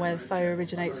interpretation, where faux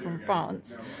originates from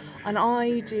France. And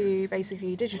I do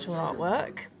basically digital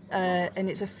artwork, and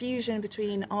it's a fusion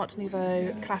between Art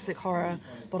Nouveau, classic horror,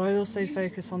 but I also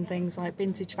focus on things like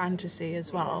vintage fantasy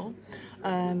as well.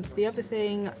 The other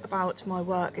thing about my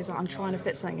work is that I'm trying to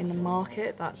fit something in the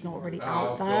market that's not really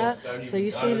out there. So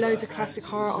you see loads of classic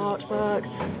horror artwork,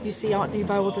 you see Art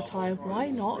Nouveau all the time. Why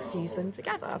not fuse them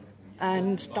together?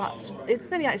 And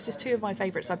it's just two of my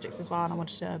favourite subjects as well, and I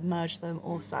wanted to merge them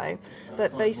also.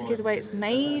 But basically the way it's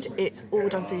made, it's all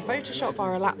done through Photoshop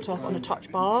via a laptop on a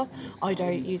touch bar. I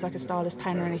don't use like a stylus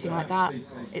pen or anything like that.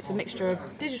 It's a mixture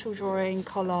of digital drawing,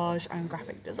 collage and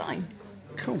graphic design.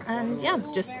 Cool. And yeah,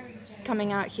 just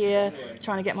coming out here,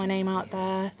 trying to get my name out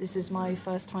there. This is my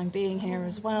first time being here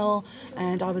as well,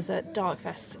 and I was at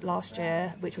Darkfest last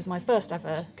year, which was my first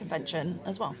ever convention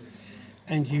as well.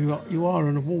 And you are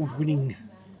an award-winning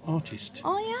artist.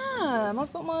 I am.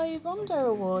 I've got my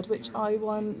Rondo Award, which I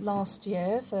won last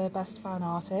year for Best Fan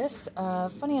Artist.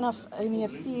 Funny enough, only a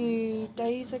few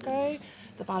days ago,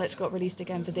 the ballots got released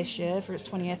again for this year for its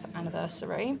 20th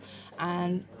anniversary.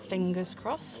 And fingers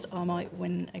crossed, I might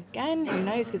win again. Who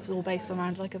knows, because it's all based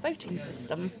around like a voting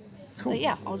system. Cool. But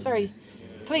yeah, I was very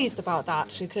pleased about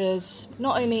that, because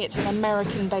not only it's an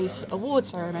American-based award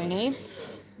ceremony,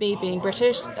 me being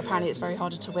British, apparently it's very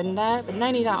hard to win there. But not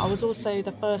only that, I was also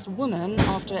the first woman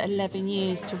after 11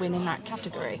 years to win in that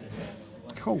category.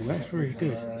 Cool, that's very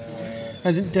good.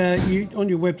 And you on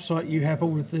your website, you have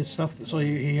all of the stuff that's on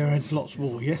here and lots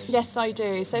more, yes? Yes, I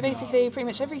do. So basically, pretty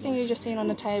much everything you've just seen on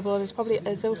the table.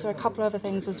 There's also a couple of other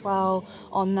things as well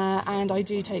on there, and I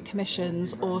do take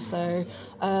commissions also.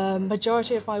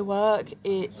 Majority of my work,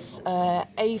 it's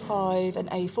A5 and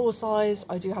A4 size.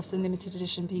 I do have some limited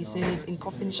edition pieces in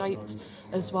coffin shaped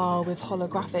as well with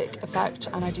holographic effect,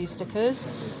 and I do stickers.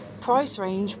 Price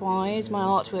range wise, my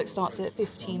artwork starts at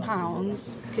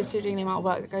 £15. Considering the amount of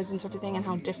work that goes into everything and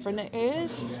how different it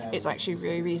is, it's actually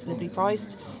really reasonably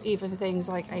priced. Even things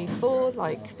like A4,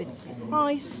 like Vincent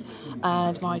Price,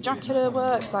 and my Dracula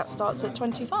work, that starts at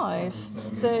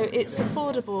 £25. So it's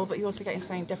affordable, but you're also getting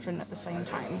something different at the same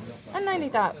time. And not only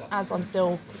that, as I'm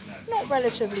still not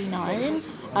relatively known,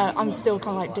 I'm still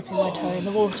kind of like dipping my toe in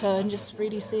the water and just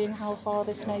really seeing how far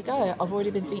this may go. I've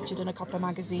already been featured in a couple of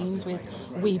magazines with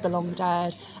We Belong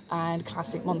Dead and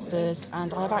Classic Monsters,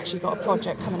 and I've actually got a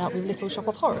project coming up with Little Shop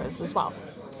of Horrors as well.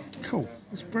 Cool,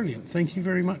 that's brilliant. Thank you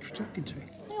very much for talking to me.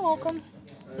 You're welcome.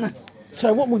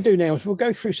 So what we'll do now is we'll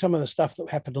go through some of the stuff that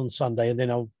happened on Sunday, and then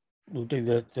we'll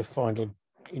do the final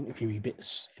interviewy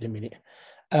bits in a minute.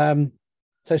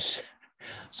 So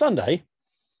Sunday,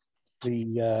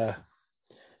 the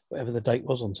whatever the date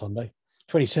was on Sunday,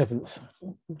 27th.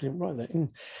 Didn't write that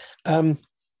in.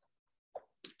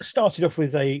 Started off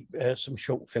with some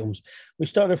short films. We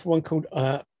started off with one called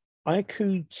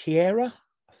Aiku Tierra,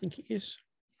 I think it is.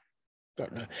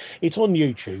 Don't know. It's on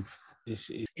YouTube.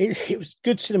 It was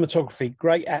good cinematography,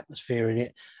 great atmosphere in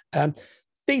it,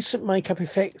 decent makeup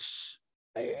effects.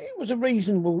 It was a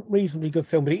reasonably good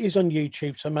film, but it is on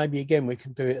YouTube, so maybe again we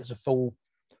can do it as a full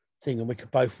thing and we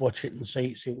could both watch it and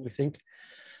see what we think.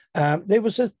 There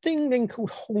was a thing then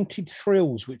called Haunted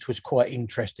Thrills, which was quite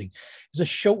interesting. It was a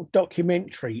short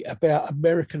documentary about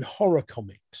American horror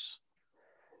comics.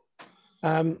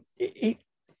 It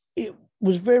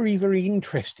was very, very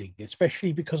interesting,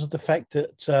 especially because of the fact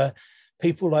that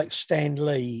people like Stan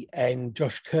Lee and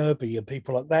Josh Kirby and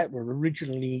people like that were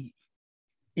originally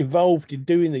involved in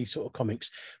doing these sort of comics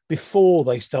before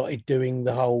they started doing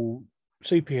the whole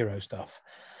superhero stuff.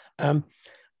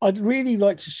 I'd really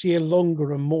like to see a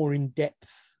longer and more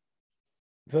in-depth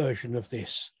version of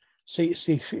this. See,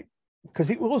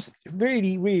 because it was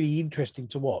really, really interesting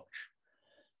to watch.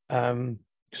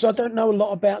 Because I don't know a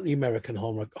lot about the American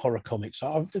horror comics.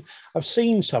 I've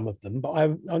seen some of them, but I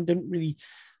didn't really.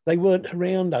 They weren't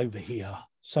around over here,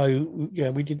 so yeah,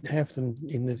 we didn't have them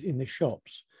in the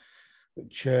shops,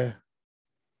 which was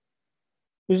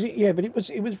it. Yeah, but it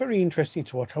was very interesting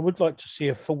to watch. I would like to see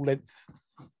a full length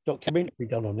documentary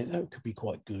done on it. That could be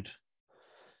quite good.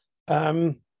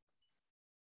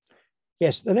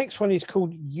 Yes, the next one is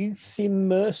called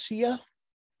Euthymercia.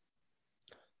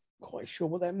 Quite sure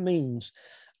what that means.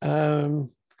 It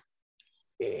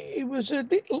was a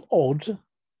little odd,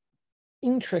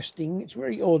 interesting. It's a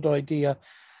very odd idea.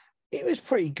 It was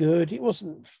pretty good. It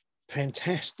wasn't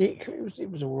fantastic.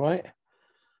 It was all right.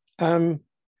 That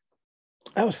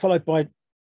was followed by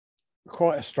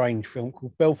quite a strange film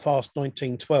called Belfast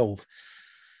 1912.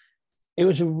 It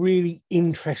was a really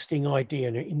interesting idea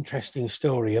and an interesting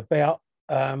story about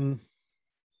I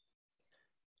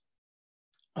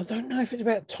don't know if it's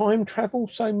about time travel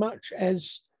so much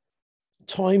as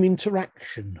time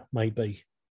interaction, maybe.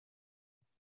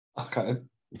 Okay.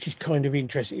 Which is kind of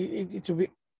interesting. It's a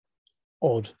bit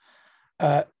odd.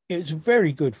 It's a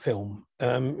very good film.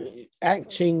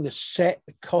 Acting, the set,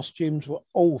 the costumes were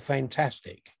all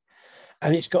fantastic.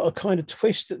 And it's got a kind of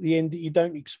twist at the end that you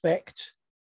don't expect.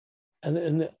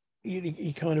 And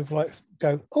you kind of like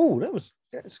go, oh,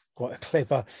 that's quite a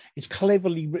clever, it's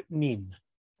cleverly written in.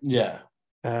 Yeah.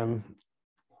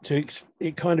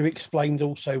 It kind of explains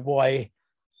also why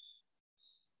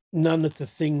none of the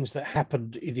things that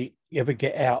happened in it ever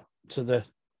get out to the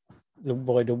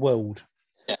wider world.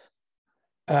 Yeah.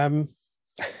 The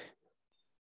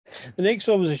next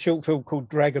one was a short film called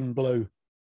Dragon Blue.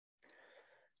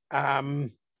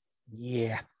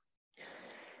 Yeah.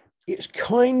 It's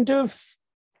kind of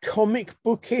comic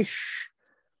bookish.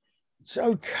 It's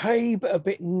okay, but a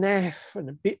bit naff and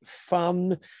a bit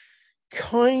fun.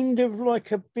 Kind of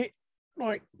like a bit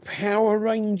like Power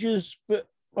Rangers, but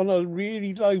on a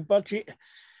really low budget.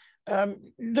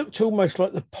 Looked almost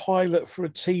like the pilot for a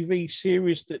TV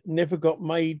series that never got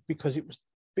made because it was a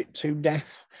bit too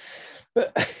naff.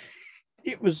 But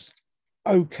it was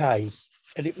okay.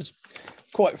 And it was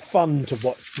quite fun to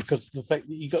watch because of the fact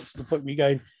that you got to the point where you're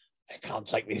going, I can't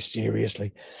take this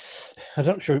seriously. I'm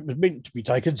not sure it was meant to be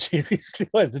taken seriously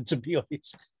either, to be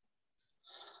honest.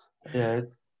 Yeah.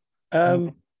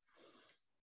 Then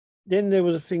there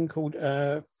was a thing called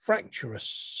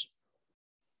Fracturous,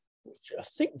 which I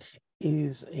think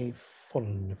is a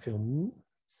foreign film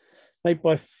made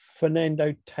by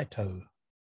Fernando Tato.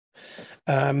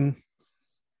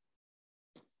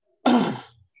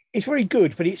 It's very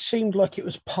good, but it seemed like it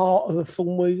was part of a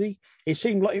full movie. It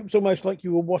seemed like it was almost like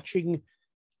you were watching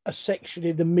a section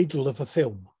in the middle of a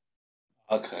film.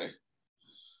 Okay.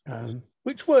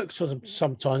 Which works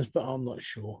sometimes, but I'm not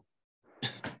sure.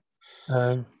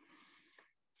 Then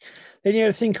you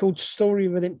have a thing called Story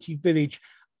of an Empty Village.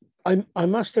 I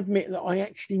must admit that I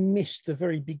actually missed the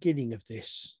very beginning of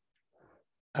this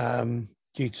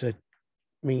due to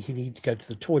me needing to go to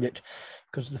the toilet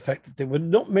because of the fact that there were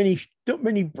not many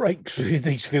breaks with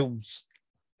these films.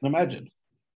 Imagine.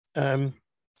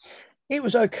 It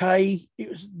was okay. It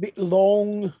was a bit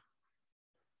long.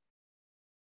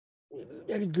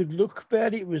 It had a good look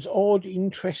about it. It was odd,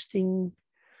 interesting.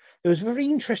 There was a very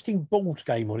interesting board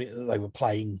game on it that they were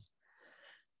playing.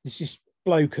 This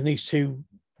bloke and these two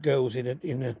girls in a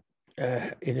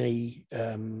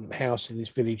house in this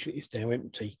village that is now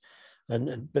empty,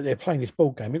 but they're playing this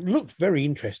board game. It looked very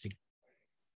interesting.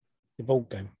 The board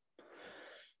game.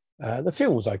 The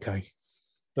film was okay,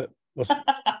 but wasn't.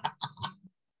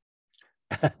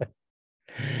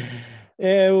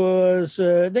 There was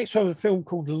next one, a film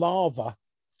called Lava,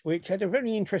 which had a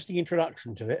very interesting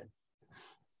introduction to it.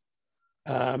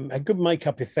 Had good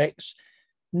makeup effects,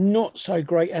 not so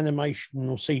great animation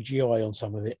or CGI on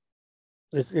some of it.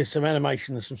 There's some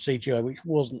animation and some CGI which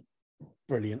wasn't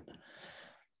brilliant.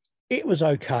 It was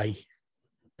okay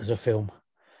as a film.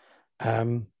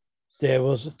 There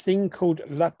was a thing called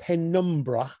La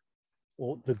Penumbra,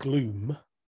 or The Gloom,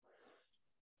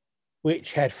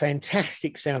 which had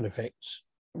fantastic sound effects,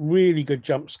 really good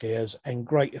jump scares, and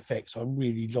great effects. I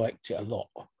really liked it a lot.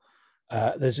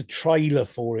 There's a trailer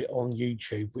for it on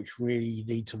YouTube, which really you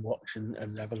need to watch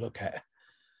and have a look at.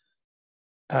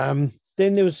 Then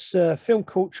there was a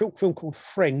short film called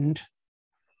Friend,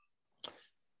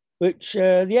 which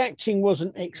the acting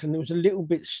wasn't excellent. It was a little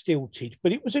bit stilted,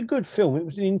 but it was a good film. It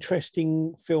was an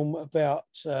interesting film about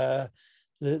the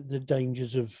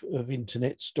dangers of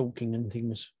internet stalking and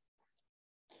things.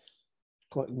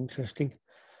 Quite interesting.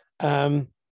 Then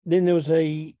there was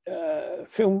a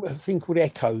thing called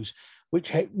Echoes,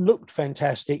 which looked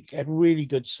fantastic, had really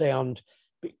good sound,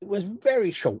 but it was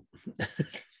very short.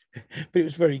 But it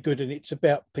was very good, and it's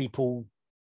about people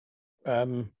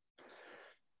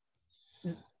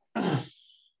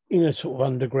in a sort of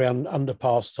underground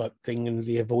underpass type thing, and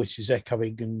their voices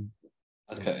echoing and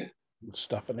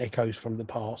stuff, and echoes from the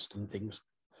past and things.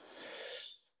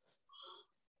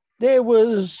 There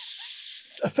was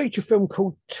a feature film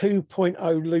called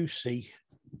 2.0 Lucy,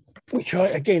 which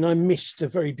I missed the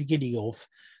very beginning of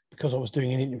because I was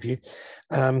doing an interview.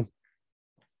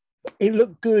 It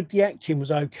looked good. The acting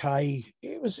was okay.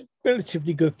 It was a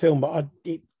relatively good film, but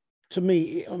it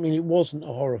wasn't a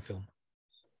horror film.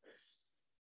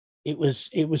 It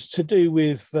was to do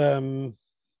with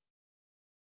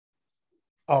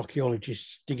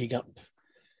archaeologists digging up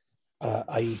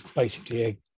basically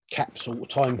a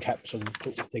time capsule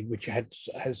sort of thing, which has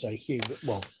a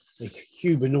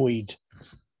humanoid.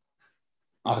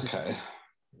 Okay.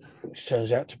 Which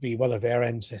turns out to be one of our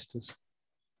ancestors.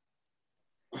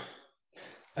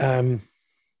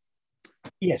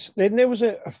 Yes, then there was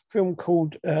a film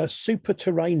called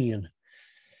Superterranean.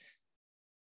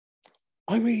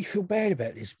 I really feel bad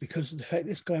about this because of the fact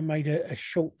this guy made a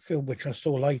short film which I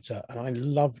saw later and I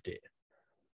loved it.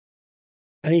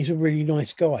 And he's a really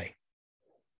nice guy.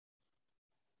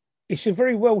 It's a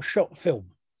very well shot film.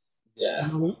 Yeah.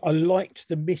 And I liked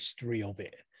the mystery of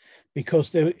it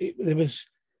because it was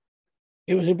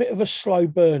a bit of a slow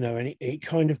burner, and it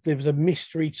kind of, there was a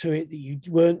mystery to it that you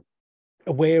weren't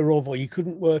aware of, or you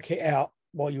couldn't work it out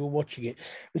while you were watching it.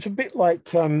 It's a bit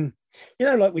like like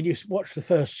when you watch the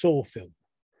first Saw film.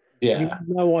 You Yeah. have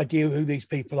no idea who these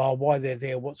people are, why they're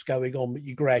there, what's going on, but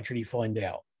you gradually find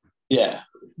out. Yeah.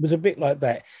 It was a bit like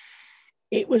that.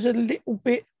 It was a little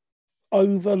bit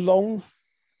over long.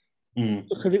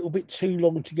 Took a little bit too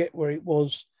long to get where it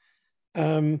was.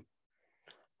 I'm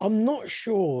not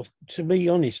sure, to be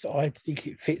honest. I think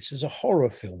it fits as a horror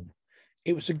film.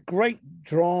 It was a great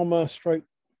drama it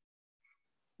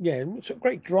was a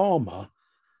great drama,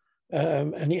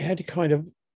 and it had a kind of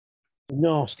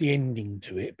nasty ending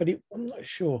to it, but I'm not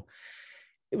sure.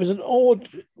 It was an odd,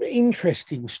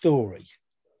 interesting story.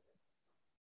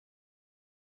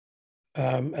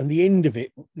 And the end of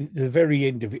it, the very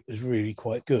end of it, was really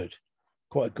quite good.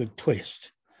 Quite a good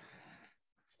twist.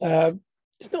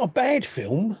 It's not a bad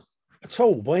film at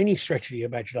all by any stretch of the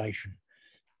imagination,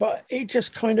 but it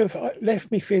just kind of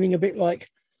left me feeling a bit like,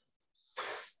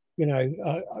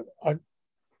 I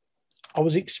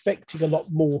was expecting a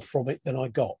lot more from it than I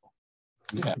got.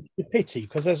 Yeah. It's a pity,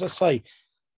 because as I say,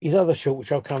 his other short,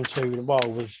 which I'll come to in a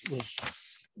while, was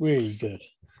really good.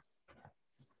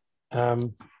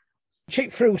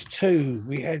 Chick Thrills 2,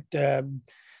 we had a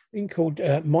thing called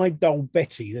My Dull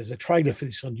Betty. There's a trailer for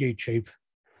this on YouTube.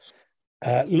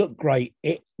 Looked great.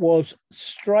 It was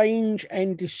strange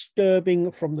and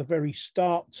disturbing from the very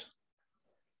start.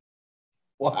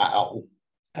 Wow.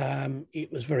 It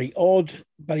was very odd,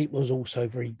 but it was also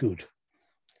very good,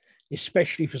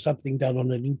 especially for something done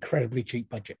on an incredibly cheap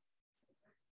budget.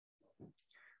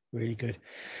 Really good.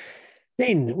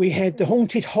 Then we had The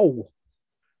Haunted Hole.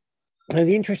 And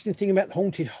the interesting thing about The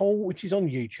Haunted Hole, which is on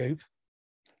YouTube,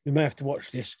 you may have to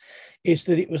watch this, is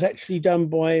that it was actually done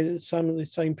by some of the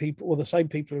same people, or the same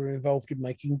people who are involved in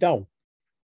making Dull.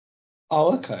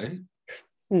 Oh, okay.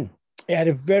 It had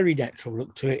a very natural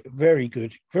look to it, very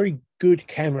good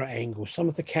camera angles. Some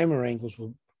of the camera angles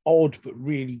were odd, but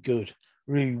really good,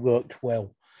 really worked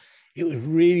well. It was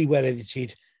really well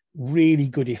edited, really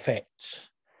good effects.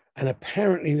 And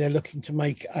apparently they're looking to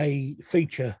make a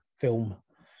feature film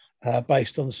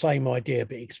based on the same idea,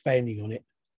 but expanding on it,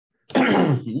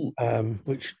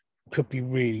 which could be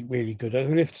really, really good.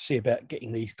 I'll have to see about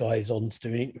getting these guys on to do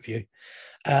an interview.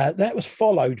 That was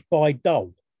followed by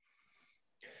Dull.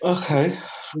 Okay.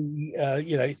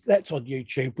 That's on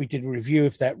YouTube. We did a review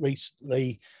of that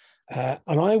recently. And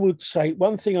I would say,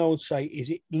 one thing I would say is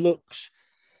it looks,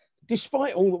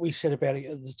 despite all that we said about it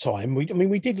at the time, we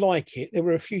did like it. There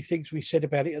were a few things we said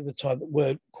about it at the time that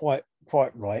weren't quite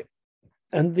right.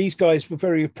 And these guys were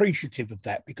very appreciative of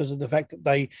that, because of the fact that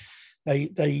they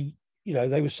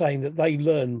were saying that they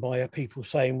learn by people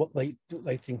saying what they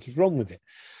think is wrong with it.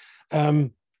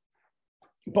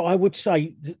 But I would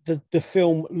say that the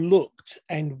film looked,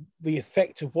 and the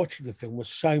effect of watching the film was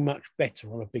so much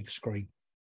better on a big screen.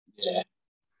 Yeah.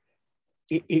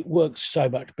 It works so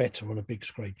much better on a big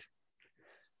screen.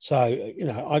 So,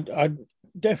 I'd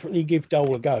definitely give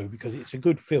Dull a go, because it's a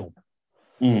good film.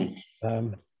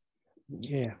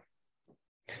 Yeah.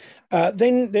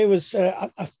 Then there was,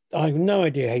 I have no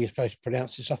idea how you're supposed to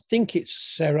pronounce this. I think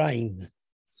it's Sirane.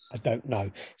 I don't know.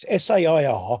 It's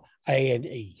Sairane.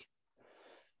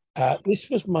 This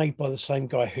was made by the same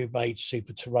guy who made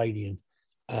Superterranean,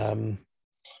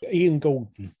 Ian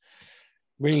Gordon.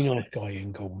 Really nice guy,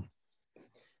 Ian Gordon.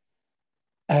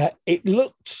 It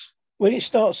looks, when it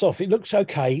starts off, it looks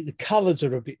okay. The colours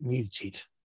are a bit muted,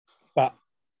 but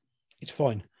it's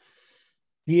fine.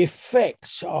 The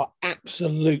effects are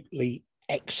absolutely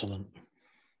excellent.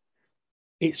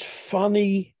 It's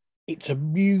funny. It's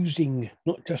amusing.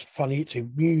 Not just funny, it's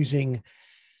amusing.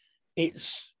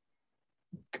 It's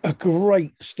a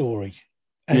great story.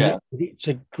 And it's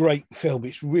a great film.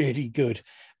 It's really good.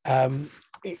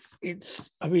 It's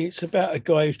about a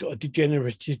guy who's got a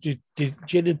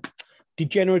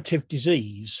degenerative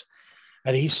disease,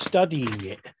 and he's studying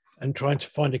it and trying to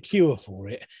find a cure for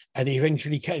it. And he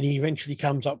eventually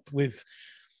comes up with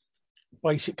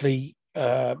basically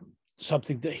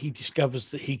something that he discovers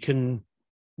that he can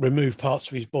remove parts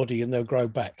of his body and they'll grow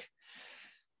back.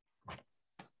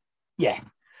 Yeah.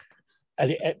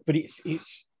 But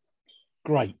it's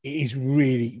great. It is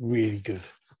really, really good.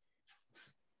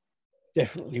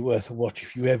 Definitely worth a watch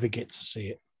if you ever get to see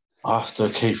it. I have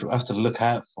to look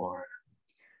out for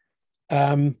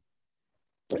it.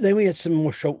 Then we had some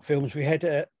more short films. We had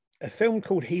a film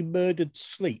called He Murdered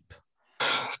Sleep,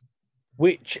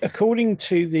 which, according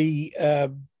to the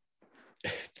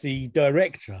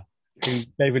director, who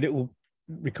gave a little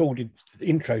recorded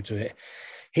intro to it,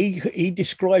 he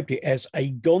described it as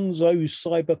a gonzo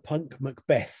cyberpunk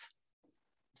Macbeth.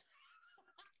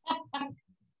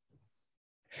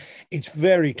 It's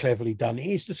very cleverly done.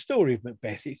 It's the story of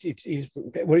Macbeth.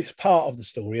 It's part of the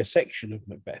story, a section of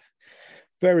Macbeth.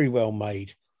 Very well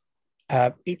made.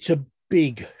 It's a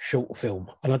big short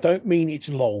film, and I don't mean it's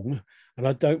long, and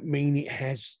I don't mean it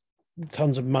has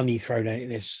tons of money thrown at it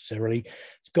necessarily.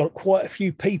 It's got quite a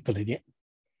few people in it,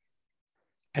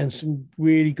 and some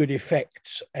really good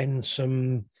effects, and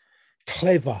some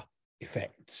clever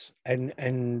effects, and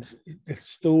the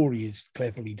story is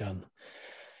cleverly done.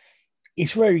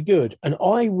 It's very good, and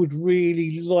I would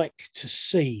really like to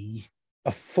see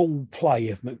a full play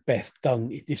of Macbeth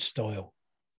done in this style.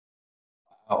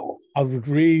 Oh, I would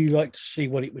really like to see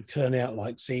what it would turn out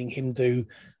like, seeing him do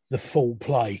the full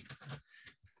play,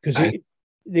 because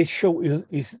this short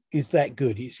is that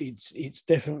good. It's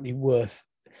definitely worth.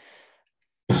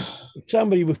 If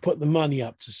somebody would put the money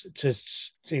up to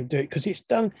see him do it, because it's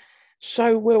done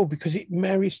so well, because it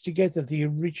marries together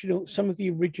some of the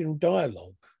original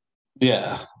dialogue,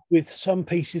 yeah. with some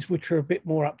pieces which are a bit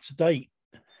more up to date,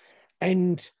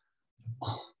 and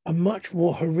a much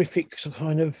more horrific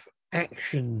kind of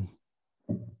action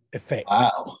effect.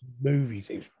 Wow. Movies.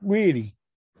 It's really,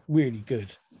 really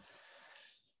good.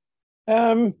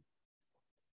 There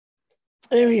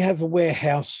we have A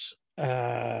Warehouse,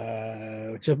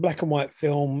 which is a black and white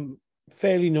film,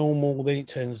 fairly normal. Then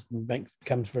it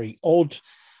becomes very odd.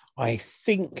 I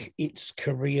think it's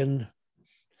Korean.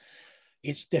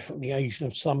 It's definitely Asian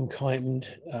of some kind.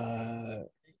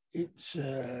 It's,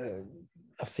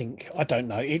 I think, I don't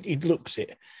know. It looks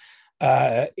it.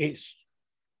 It's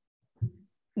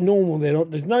normal.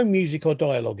 There's no music or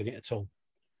dialogue in it at all.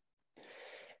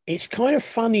 It's kind of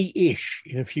funny-ish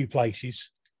in a few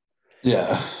places.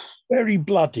 Yeah. Very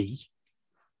bloody.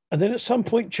 And then at some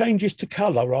point changes to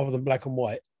colour rather than black and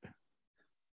white.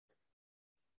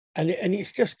 And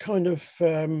it's just kind of,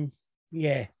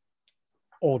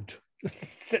 odd.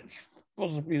 That's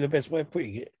possibly the best way of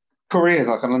putting it. Korean,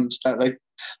 I can understand.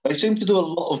 They seem to do a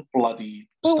lot of bloody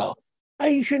stuff.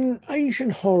 Asian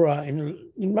horror, in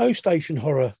most Asian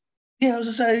horror. Yeah, I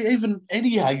was going to say, even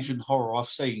any Asian horror I've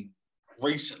seen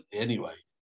recently, anyway,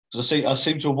 because I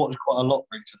seem to have watched quite a lot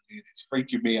recently, and it's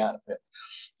freaking me out a bit.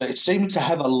 But it seems to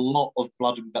have a lot of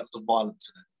blood and guts and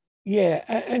violence in it. Yeah,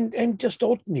 and just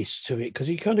oddness to it, because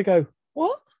you kind of go,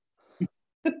 what?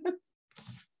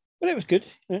 But it was good.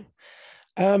 Yeah.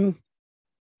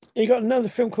 You got another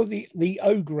film called the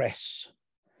Ogress,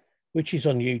 which is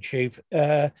on YouTube.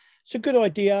 It's a good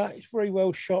idea. It's very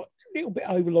well shot. A little bit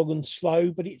overlong and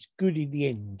slow, but it's good in the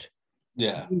end.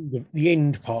 Yeah. The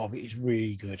end part of it is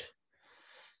really good.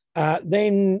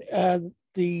 Then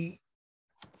the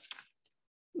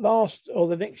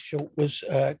next short was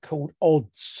called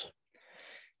Odds.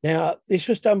 Now, this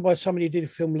was done by somebody who did a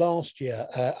film last year,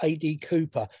 A.D.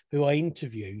 Cooper, who I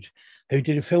interviewed, who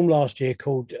did a film last year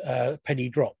called Penny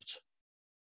Dropped.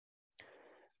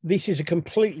 This is a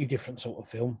completely different sort of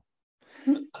film.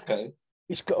 Okay.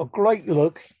 It's got a great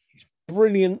look. It's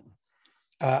brilliant.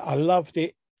 I loved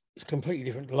it. It's completely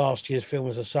different to last year's film,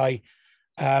 as I say.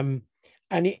 And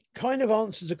it kind of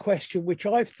answers a question which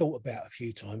I've thought about a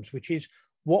few times, which is,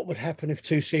 what would happen if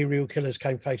two serial killers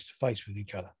came face to face with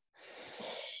each other?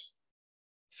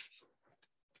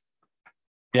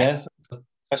 Yeah,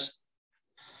 that's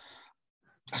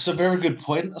a very good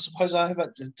point. I suppose I have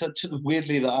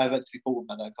weirdly that I've actually thought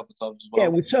about that a couple of times as well. Yeah,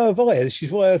 well, so have I. This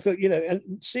is why I thought, and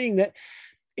seeing that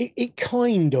it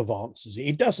kind of answers it.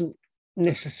 It doesn't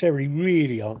necessarily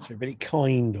really answer it, but it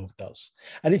kind of does.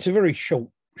 And it's a very short.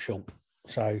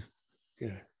 So,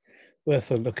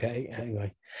 worth a look at it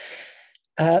anyway.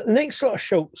 The next lot of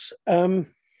shorts,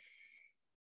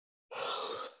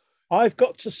 I've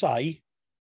got to say,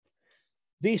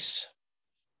 this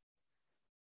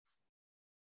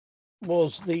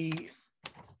was the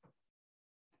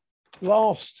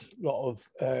last lot of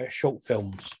short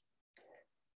films.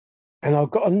 And I've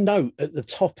got a note at the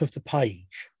top of the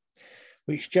page,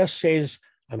 which just says,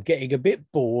 I'm getting a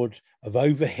bit bored of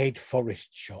overhead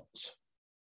forest shots.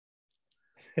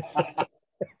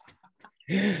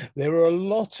 There were a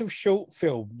lot of short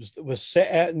films that were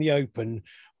set out in the open,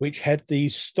 which had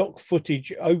these stock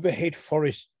footage overhead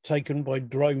forest taken by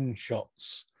drone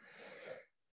shots.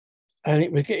 And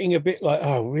it was getting a bit like,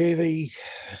 oh, really?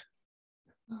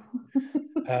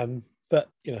 But,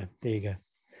 there you go.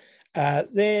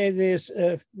 There's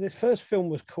the first film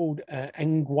was called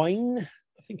Angwane.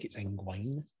 I think it's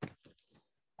Angwane.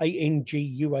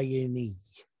 Anguane.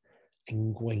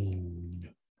 Angwane.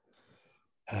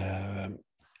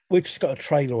 Which has got a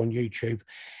trailer on YouTube.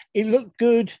 It looked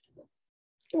good.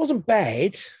 It wasn't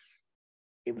bad.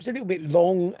 It was a little bit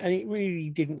long, and it really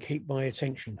didn't keep my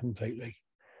attention completely.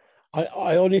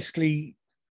 I honestly,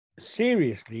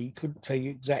 seriously couldn't tell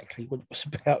you exactly what it was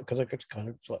about because I got kind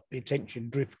of like the attention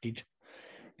drifted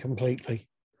completely.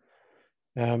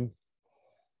 The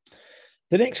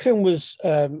next film was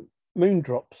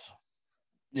Moondrops.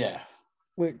 Yeah.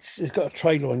 Which has got a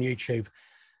trailer on YouTube.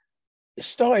 It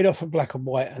started off in black and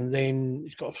white, and then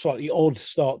it's got a slightly odd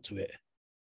start to it.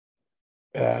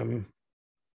 And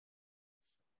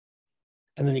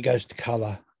then it goes to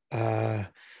colour.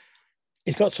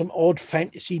 It's got some odd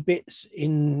fantasy bits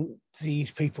in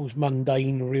these people's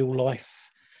mundane real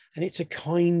life, and it's a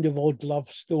kind of odd love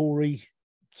story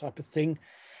type of thing.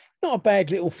 Not a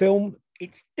bad little film.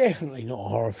 It's definitely not a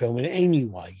horror film in any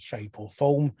way, shape or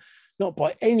form. Not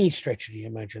by any stretch of the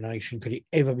imagination could it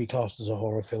ever be classed as a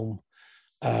horror film.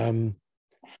 It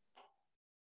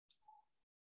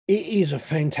is a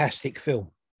fantastic film.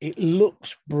 It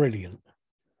looks brilliant.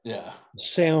 Yeah. The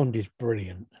sound is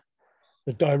brilliant.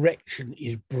 The direction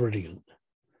is brilliant.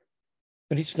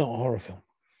 But it's not a horror film.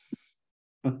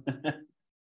 But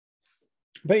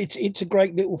it's a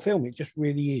great little film. It just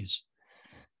really is.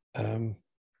 There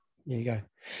you go.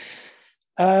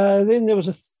 Then there was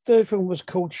a third film was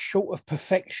called Short of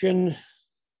Perfection.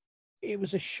 It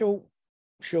was a short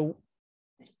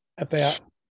about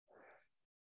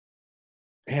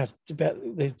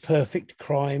the perfect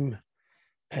crime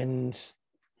and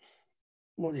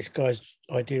what this guy's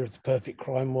idea of the perfect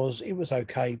crime was. It was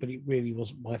okay, but it really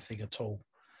wasn't my thing at all.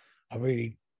 I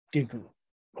really didn't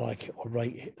like it or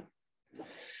rate it.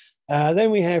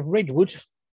 Then we have Redwood,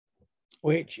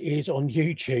 which is on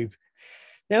YouTube.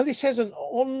 Now, this has an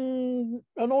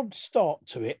odd start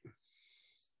to it.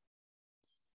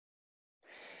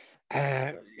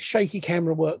 Shaky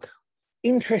camera work,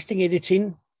 interesting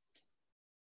editing.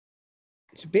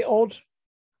 It's a bit odd,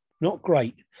 not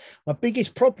great. My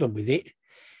biggest problem with it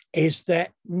is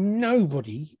that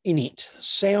nobody in it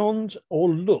sounds or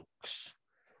looks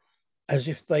as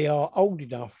if they are old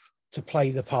enough to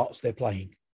play the parts they're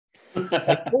playing.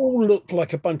 They all look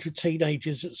like a bunch of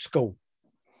teenagers at school.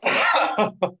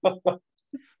 I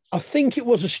think it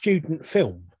was a student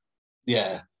film.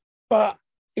 Yeah. But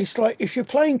it's like if you're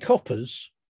playing coppers,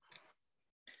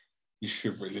 you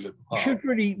should really look. You should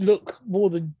really look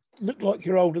like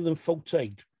you're older than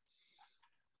 14.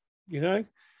 You know,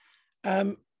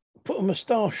 put a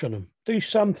moustache on them, do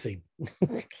something.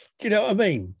 Do you know what I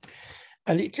mean?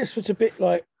 And it just was a bit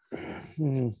like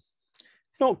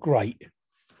not great,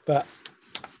 but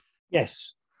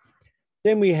yes.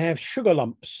 Then we have Sugar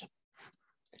Lumps.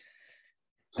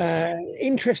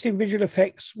 Interesting visual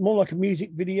effects, more like a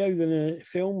music video than a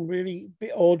film, really. A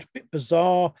bit odd, a bit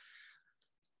bizarre.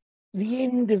 The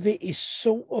end of it is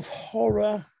sort of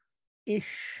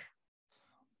horror-ish,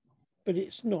 but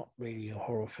it's not really a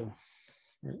horror film.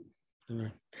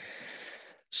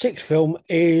 Sixth film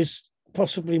is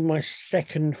possibly my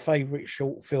second favourite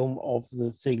short film of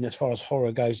the thing as far as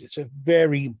horror goes. It's a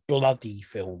very bloody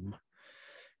film.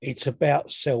 It's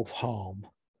about self-harm.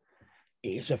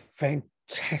 It's a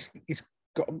fantastic, it's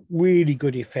got really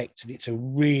good effects, and it's a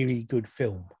really good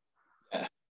film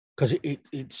because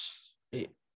it's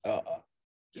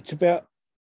about,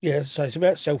 yeah, so it's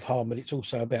about self-harm, but it's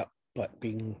also about like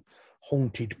being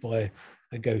haunted by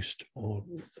a ghost or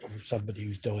somebody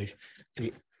who's died.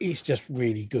 It's just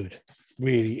really good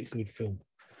film.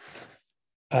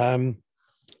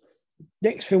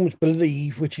 Next film was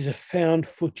Believe, which is a found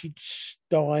footage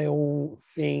style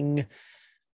thing.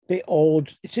 Bit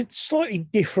odd. It's a slightly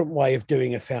different way of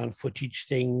doing a found footage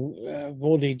thing.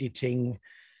 Odd editing.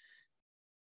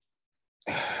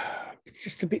 It's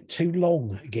just a bit too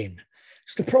long again.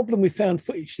 It's the problem with found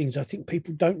footage things. I think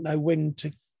people don't know when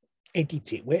to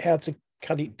edit it, how to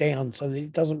cut it down so that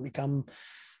it doesn't become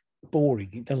boring.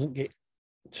 It doesn't get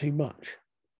too much.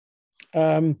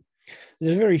 There's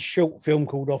a very short film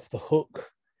called Off the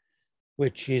Hook,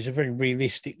 which is a very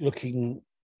realistic looking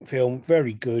film.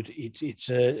 Very good. It's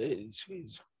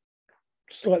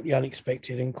slightly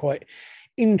unexpected and quite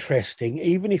interesting,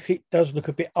 even if it does look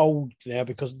a bit old now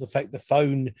because of the fact the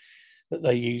phone that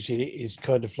they use in it is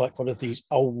kind of like one of these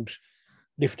old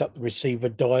lift up the receiver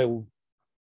dial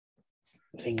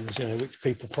things, you know, which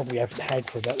people probably haven't had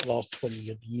for about the last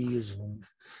 20 years.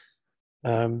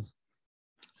 There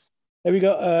we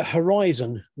got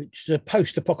Horizon, which is a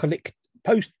post-apocalyptic,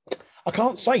 I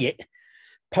can't say it,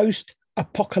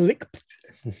 Post-apocalyptic.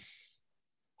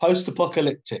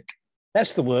 Post-apocalyptic.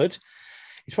 That's the word.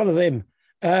 It's one of them.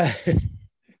 At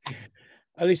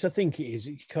least I think it is.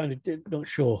 It's kind of not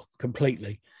sure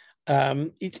completely.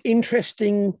 It's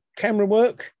interesting camera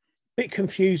work, bit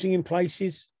confusing in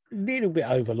places, a little bit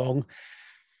overlong.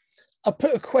 I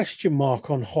put a question mark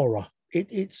on horror.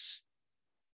 It's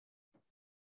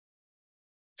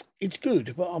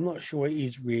good, but I'm not sure it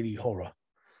is really horror.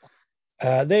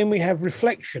 Then we have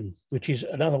Reflection, which is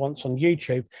another one's on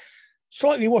YouTube,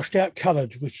 slightly washed out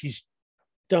coloured, which is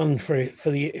done for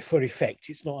effect.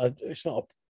 It's not a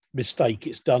mistake.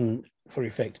 It's done for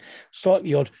effect.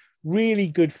 Slightly odd. Really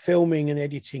good filming and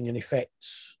editing and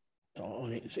effects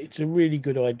on it. It's a really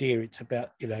good idea. It's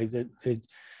about the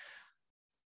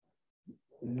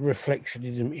reflection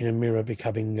in a mirror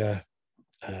becoming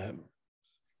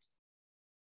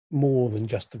more than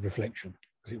just the reflection,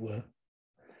 as it were.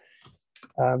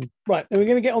 Right, then we're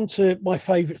going to get on to my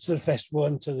favourites of the festival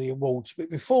and to the awards. But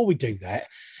before we do that,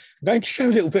 I'm going to show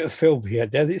a little bit of film here.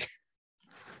 Now,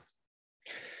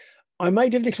 I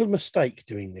made a little mistake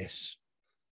doing this.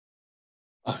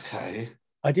 Okay.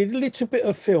 I did a little bit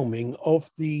of filming of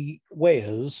the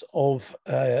wares of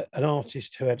an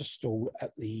artist who had a stall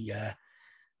at the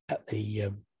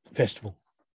festival.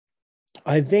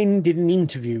 I then did an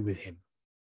interview with him.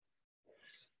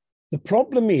 The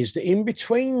problem is that in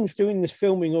between doing this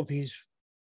filming of his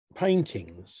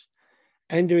paintings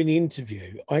and doing the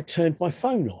interview, I turned my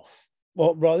phone off.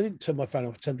 Well, rather, I didn't turn my phone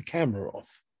off, I turned the camera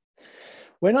off.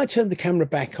 When I turned the camera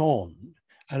back on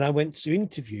and I went to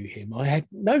interview him, I had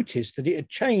noticed that it had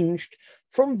changed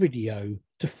from video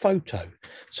to photo.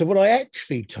 So what I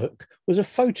actually took was a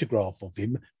photograph of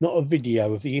him, not a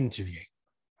video of the interview.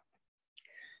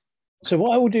 So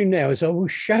what I will do now is I will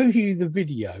show you the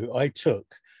video I took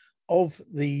of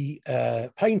the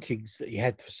paintings that he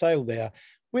had for sale there,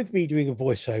 with me doing a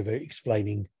voiceover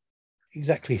explaining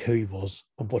exactly who he was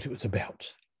and what it was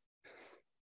about.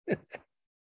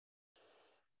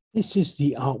 This is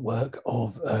the artwork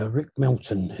of Rick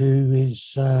Melton, who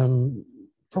is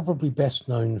probably best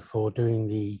known for doing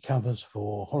the covers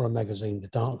for horror magazine The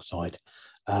Dark Side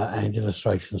and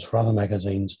illustrations for other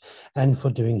magazines, and for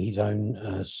doing his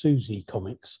own Susie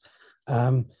comics.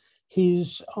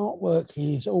 His artwork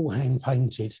is all hand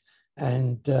painted,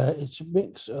 and it's a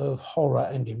mix of horror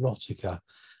and erotica.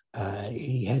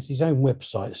 He has his own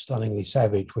website, Stunningly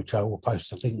Savage, which I will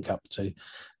post a link up to,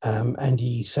 and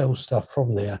he sells stuff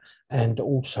from there and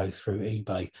also through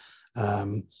eBay.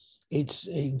 It's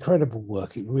incredible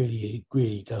work. It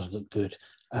really does look good.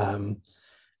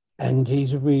 And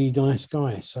he's a really nice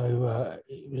guy. So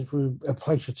it was a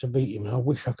pleasure to meet him. I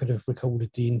wish I could have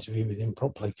recorded the interview with him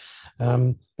properly.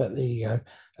 But there you go.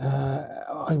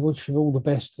 I wish him all the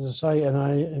best, as I say, and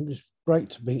it was great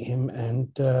to meet him.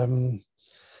 And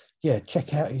yeah,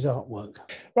 check out his artwork.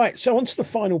 Right, so on to the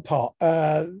final part.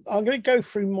 I'm going to go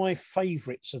through my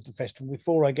favourites of the festival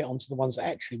before I get on to the ones that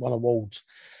actually won awards.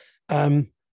 The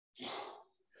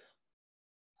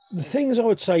things I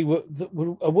would say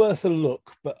are worth a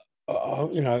look, but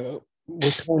were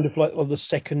kind of like on the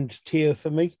second tier for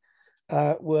me.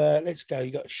 Where, let's go,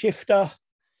 you got Shifter,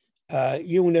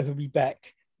 You'll Never Be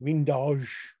Back,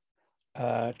 Windage,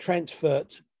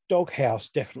 Transfert, Doghouse,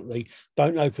 definitely,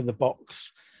 Don't Open the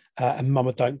Box, and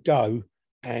Mama Don't Go,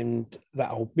 and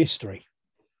That Old Mystery.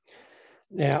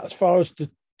 Now, as far as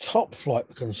the top flight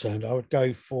were concerned, I would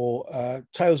go for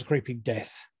Tales of Creeping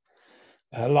Death,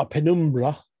 La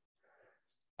Penumbra,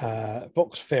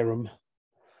 Vox Ferrum,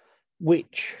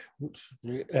 Witch,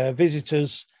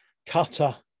 Visitors,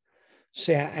 Cutter,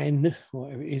 Sean,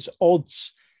 whatever it is,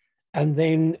 Odds, and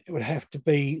then it would have to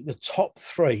be the top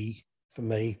three for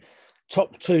me.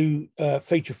 Top two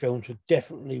feature films were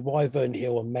definitely Wyvern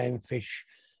Hill and Manfish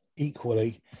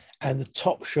equally, and the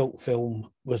top short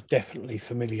film was definitely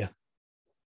Familiar.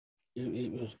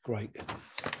 It was great.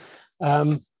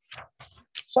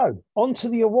 So on to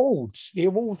the awards. The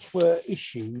awards were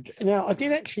issued. Now, I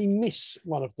did actually miss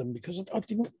one of them because I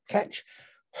didn't catch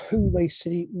who they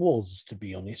said it was, to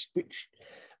be honest, which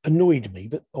annoyed me,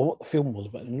 or what the film was,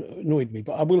 but annoyed me.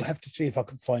 But I will have to see if I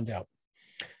can find out.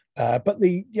 But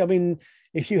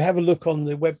if you have a look on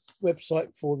the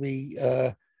website for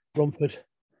the Romford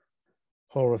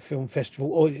Horror Film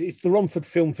Festival, or it's the Romford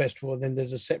Film Festival, and then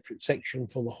there's a separate section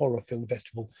for the Horror Film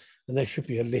Festival, and there should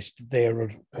be a list there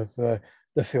of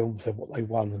the films and what they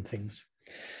won and things.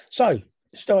 So,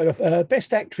 started off,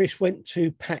 Best Actress went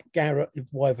to Pat Garrett of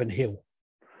Wyvern Hill.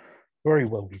 Very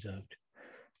well deserved.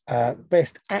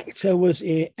 Best Actor was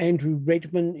Andrew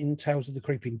Redman in Tales of the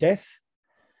Creeping Death.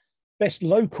 Best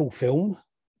Local Film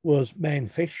was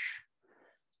Manfish.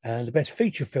 And the best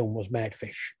feature film was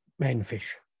Manfish.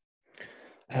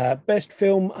 Best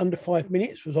film under 5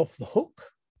 minutes was Off the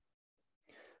Hook.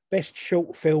 Best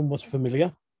short film was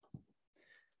Familiar.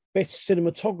 Best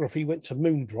cinematography went to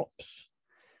Moondrops.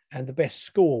 And the best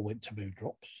score went to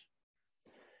Moondrops.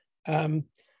 The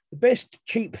best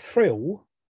cheap thrill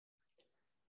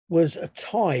was a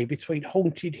tie between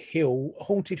Haunted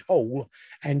Hole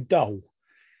and Dull,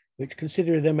 which,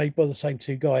 considering they're made by the same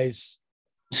two guys,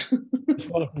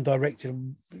 one of them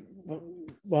directed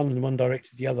one and one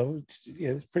directed the other.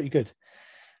 Yeah, it's pretty good.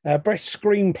 Best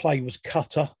screenplay was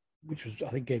Cutter, which was, I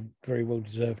think, very well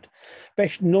deserved.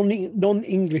 Best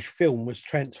non-English film was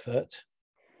Transferred.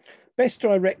 Best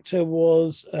director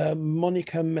was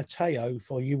Monica Matteo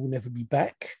for You Will Never Be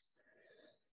Back.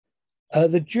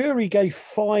 The jury gave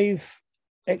 5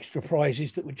 extra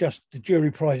prizes that were just the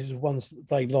jury prizes of ones that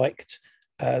they liked.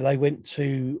 They went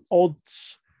to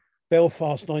Odds,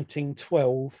 Belfast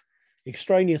 1912,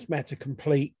 Extraneous Matter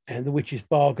Complete, and The Witch's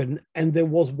Bargain. And there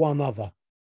was one other,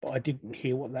 but I didn't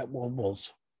hear what that one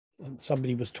was. And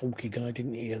somebody was talking and I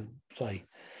didn't hear them say.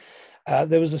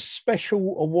 There was a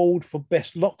special award for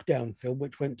Best Lockdown Film,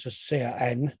 which went to Sarah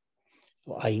Ann,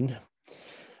 or Ain.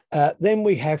 Then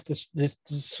we have the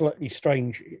slightly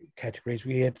strange categories.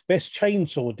 We had Best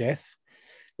Chainsaw Death,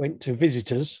 went to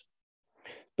Visitors.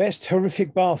 Best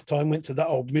Horrific Bath Time went to That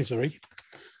Old Misery.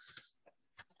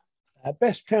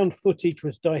 Best Found Footage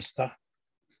was Deister.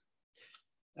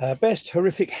 Best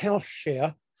Horrific House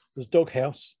Share was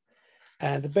Doghouse.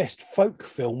 And the best folk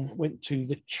film went to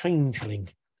The Changeling.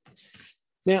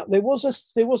 Now, there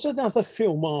was another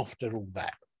film after all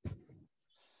that,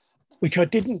 which I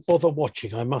didn't bother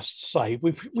watching, I must say.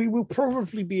 We will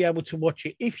probably be able to watch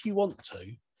it if you want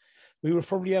to. We will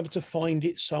probably be able to find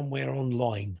it somewhere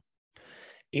online.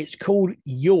 It's called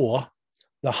You're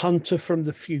the Hunter from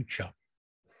the Future.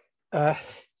 And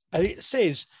it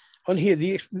says on here,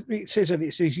 it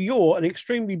says, You're an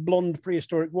extremely blonde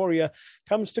prehistoric warrior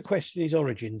comes to question his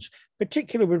origins,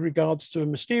 particularly with regards to a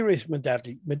mysterious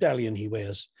medallion he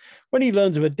wears. When he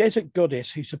learns of a desert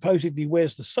goddess who supposedly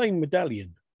wears the same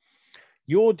medallion,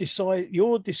 Yor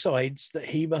decides that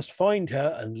he must find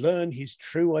her and learn his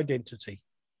true identity.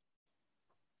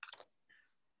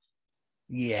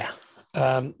 Yeah.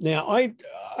 Now,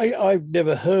 I've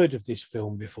never heard of this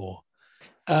film before.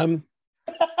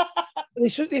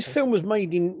 This film was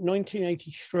made in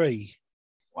 1983.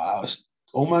 Wow, it's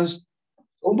almost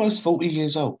 40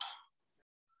 years old.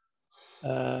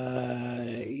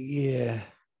 Yeah.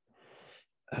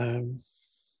 I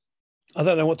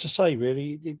don't know what to say,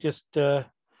 really. It just so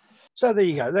there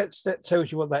you go. That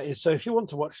tells you what that is. So if you want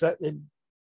to watch that, then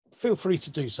feel free to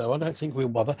do so. I don't think we'll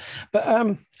bother.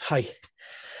 But hey,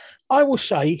 I will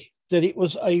say that it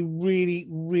was a really,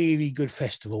 really good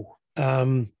festival.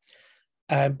 And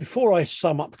before I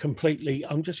sum up completely,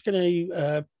 I'm just going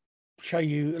to show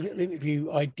you a little interview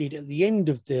I did at the end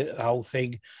of the whole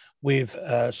thing with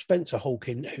Spencer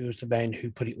Hawkin, who was the man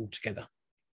who put it all together.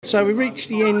 So we reached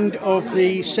the end of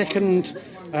the second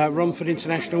Romford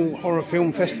International Horror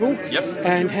Film Festival. Yes.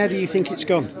 And how do you think it's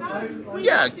gone?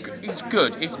 Yeah, it's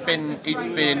good. It's been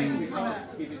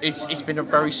a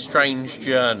very strange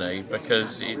journey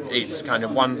because it's kind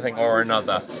of one thing or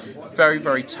another. Very,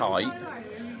 very tight.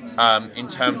 In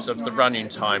terms of the running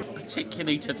time,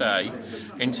 particularly today,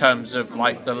 in terms of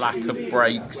like the lack of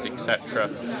breaks, etc.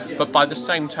 But by the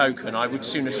same token, I would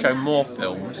sooner show more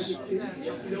films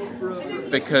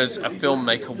because a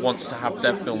filmmaker wants to have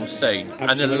their film seen. Absolutely.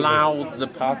 And allow the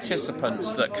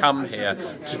participants that come here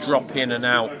to drop in and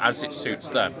out as it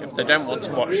suits them. If they don't want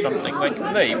to watch something, they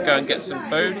can leave, go and get some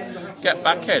food, get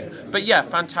back in. But yeah,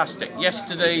 fantastic.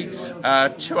 Yesterday,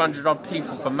 200 odd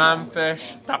people for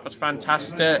Manfish. That was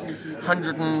fantastic.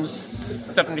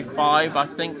 175, I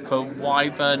think, for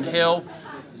Wyvern Hill.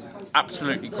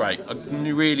 Absolutely great. A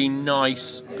really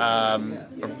nice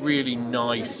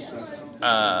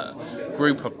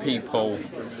group of people.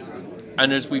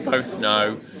 And as we both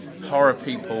know, horror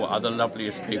people are the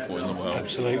loveliest people in the world.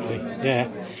 Absolutely, yeah.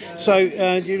 So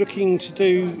you're looking to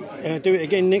do it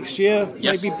again next year?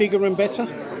 Yes. Maybe bigger and better?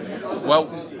 Well,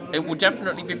 it will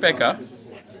definitely be bigger.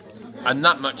 And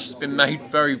that much has been made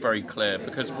very, very clear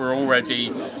because we're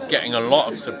already getting a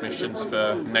lot of submissions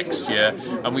for next year.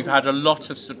 And we've had a lot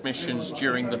of submissions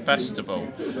during the festival,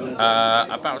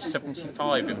 about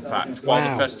 75 in fact,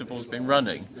 while the festival's been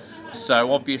running.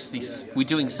 So obviously we're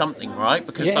doing something right,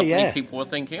 because suddenly people were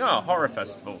thinking, oh, horror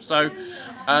festival. So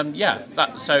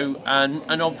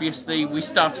and obviously we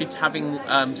started having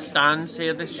stands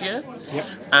here this year,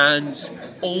 and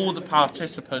all the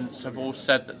participants have all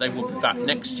said that they will be back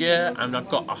next year, and I've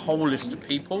got a whole list of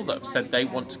people that have said they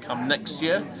want to come next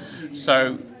year.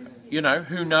 So,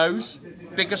 who knows?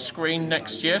 Bigger screen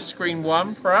next year, screen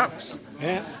 1 perhaps.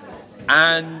 Yeah.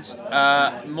 And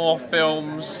more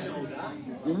films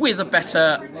with a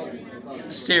better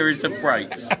series of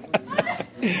breaks.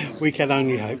 We can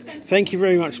only hope. Thank you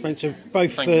very much, Spencer,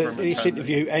 both for this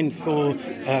interview and for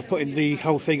putting the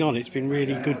whole thing on. It's been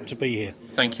really good to be here.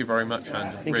 Thank you very much,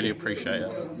 Andy. Really appreciate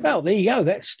it. Well, there you go.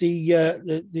 That's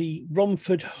the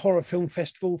Romford Horror Film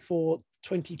Festival for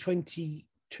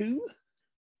 2022.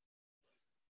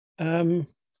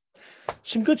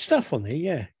 Some good stuff on there,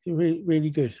 yeah. Really,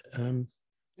 really good.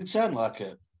 It sounded like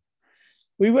it.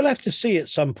 We will have to see at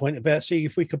some point about seeing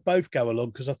if we could both go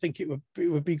along, because I think it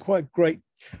would be quite great,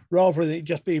 rather than it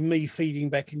just being me feeding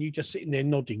back and you just sitting there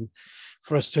nodding,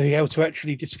 for us to be able to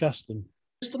actually discuss them.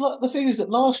 The thing is that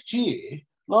last year's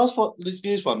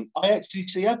one, I actually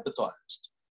see advertised.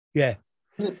 Yeah.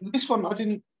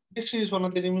 This year's one I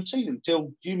didn't even see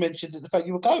until you mentioned the fact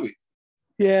you were going.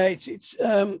 Yeah, it's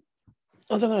I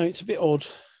don't know, it's a bit odd,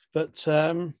 but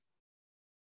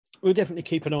we'll definitely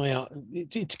keep an eye out.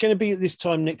 It's going to be at this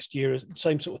time next year,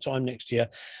 same sort of time next year.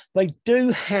 They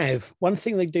do have one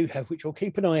thing they do have, which I'll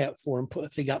keep an eye out for and put a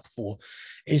thing up for,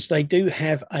 is they do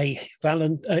have a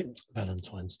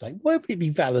Valentine's Day. Why would it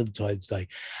be Valentine's Day?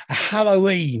 A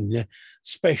Halloween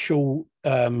special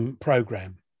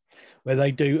program where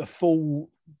they do a full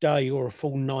day or a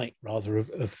full night rather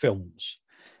of films.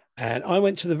 And I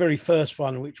went to the very first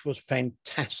one, which was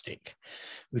fantastic,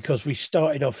 because we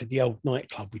started off at the old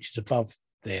nightclub, which is above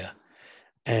there.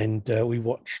 And we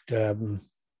watched, what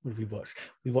did we watch?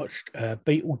 We watched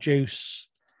Beetlejuice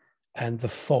and The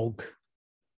Fog.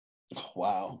 Oh,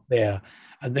 wow. There.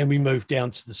 And then we moved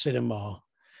down to the cinema,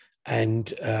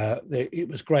 and it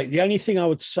was great. The only thing I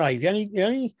would say, the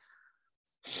only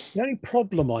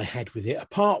problem I had with it,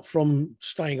 apart from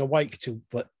staying awake till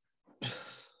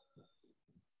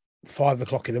 5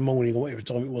 o'clock in the morning or whatever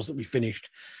time it was that we finished,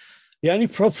 the only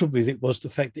problem with it was the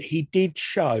fact that he did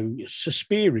show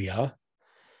Suspiria,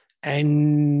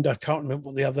 and I can't remember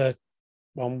what the other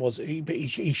one was, but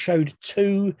he showed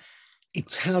 2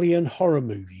 Italian horror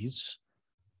movies,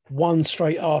 one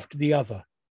straight after the other.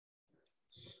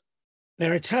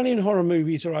 Now, Italian horror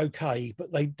movies are okay,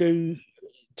 but they do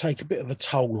take a bit of a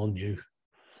toll on you.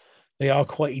 They are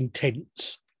quite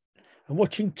intense. And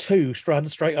watching 2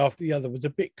 straight after the other was a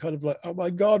bit kind of like, oh my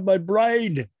God, my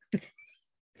brain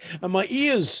and my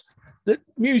ears. The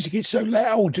music is so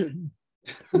loud and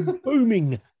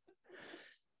booming.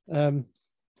 And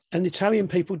Italian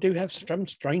people do have some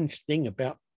strange thing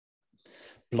about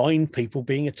blind people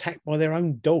being attacked by their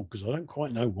own dogs. I don't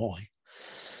quite know why.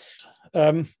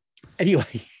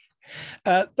 Anyway,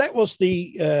 that was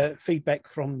the feedback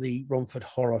from the Romford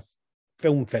Horror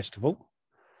Film Festival.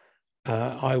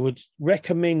 I would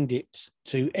recommend it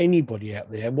to anybody out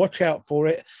there. Watch out for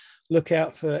it. Look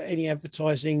out for any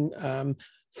advertising.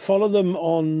 Follow them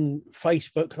on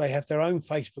Facebook. They have their own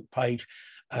Facebook page,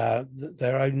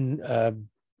 their own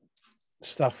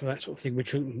stuff and that sort of thing,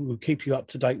 which will keep you up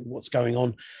to date with what's going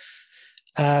on.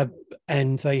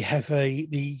 And they have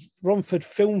the Romford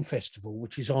Film Festival,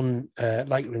 which is on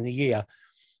later in the year.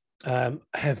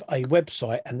 Have a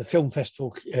website, and the film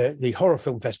festival, the horror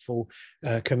film festival,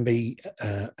 can be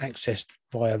accessed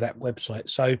via that website.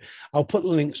 So I'll put the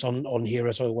links on here,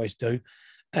 as I always do,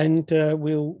 and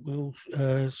we'll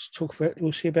talk about,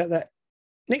 we'll see about that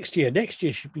next year. Next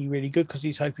year should be really good, because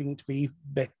he's hoping it to be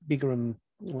bigger and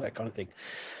all that kind of thing.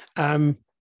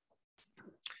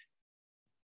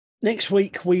 Next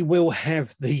week we will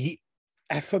have the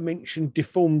aforementioned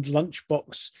Deformed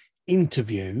Lunchbox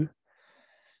interview.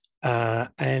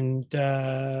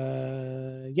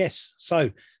 Yes,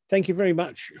 so thank you very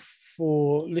much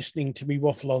for listening to me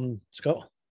waffle on, Scott.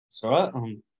 It's all right.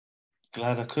 I'm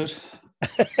glad I could.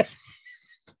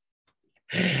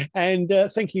 And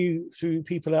thank you to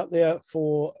people out there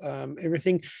for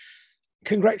everything.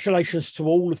 Congratulations to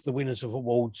all of the winners of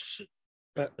awards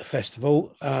at the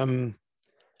festival.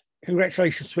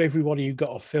 Congratulations to everybody who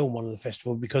got a film on the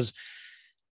festival, because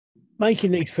making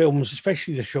these films,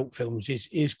 especially the short films,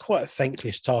 is quite a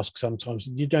thankless task sometimes,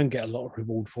 and you don't get a lot of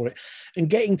reward for it. And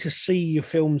getting to see your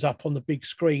films up on the big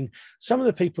screen, some of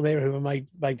the people there who have made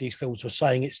these films were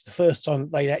saying it's the first time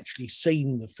that they'd actually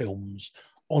seen the films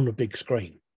on a big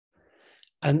screen.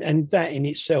 And that in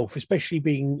itself, especially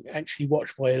being actually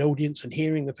watched by an audience and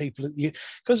hearing the people at the,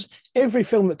 because every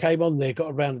film that came on there got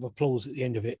a round of applause at the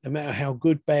end of it, no matter how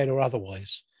good, bad, or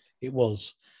otherwise it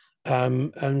was.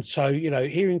 And so, you know,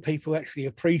 hearing people actually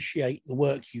appreciate the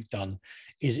work you've done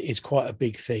is quite a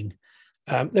big thing.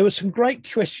 There were some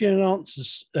great question and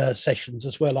answers sessions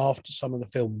as well after some of the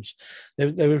films.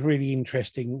 They were really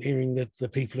interesting hearing the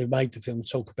people who made the film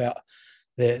talk about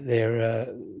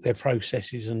their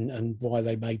processes and why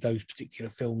they made those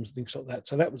particular films and things like that.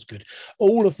 So that was good.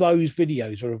 All of those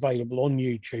videos are available on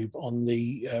YouTube on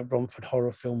the Romford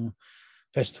Horror Film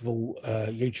Festival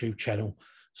YouTube channel.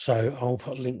 So I'll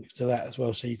put a link to that as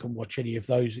well, so you can watch any of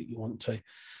those that you want to.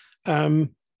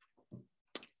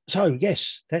 So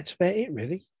yes, that's about it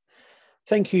really.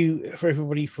 Thank you for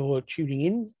everybody for tuning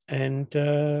in, and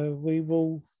we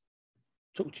will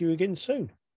talk to you again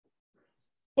soon.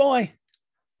 Bye.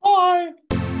 Bye.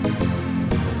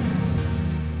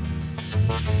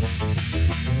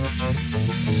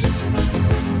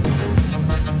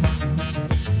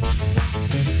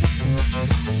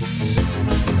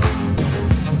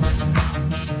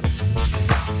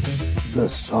 The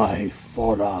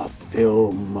Sci-Fi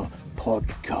Film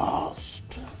Podcast.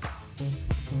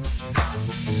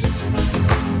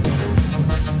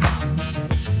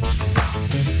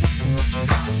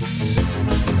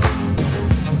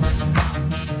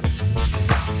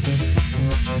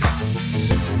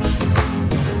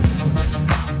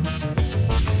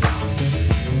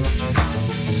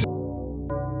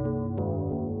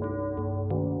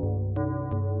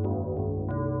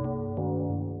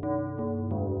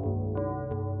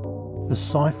 The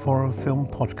Sci-Fi Film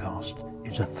Podcast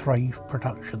is a Thrave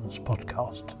Productions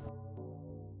podcast.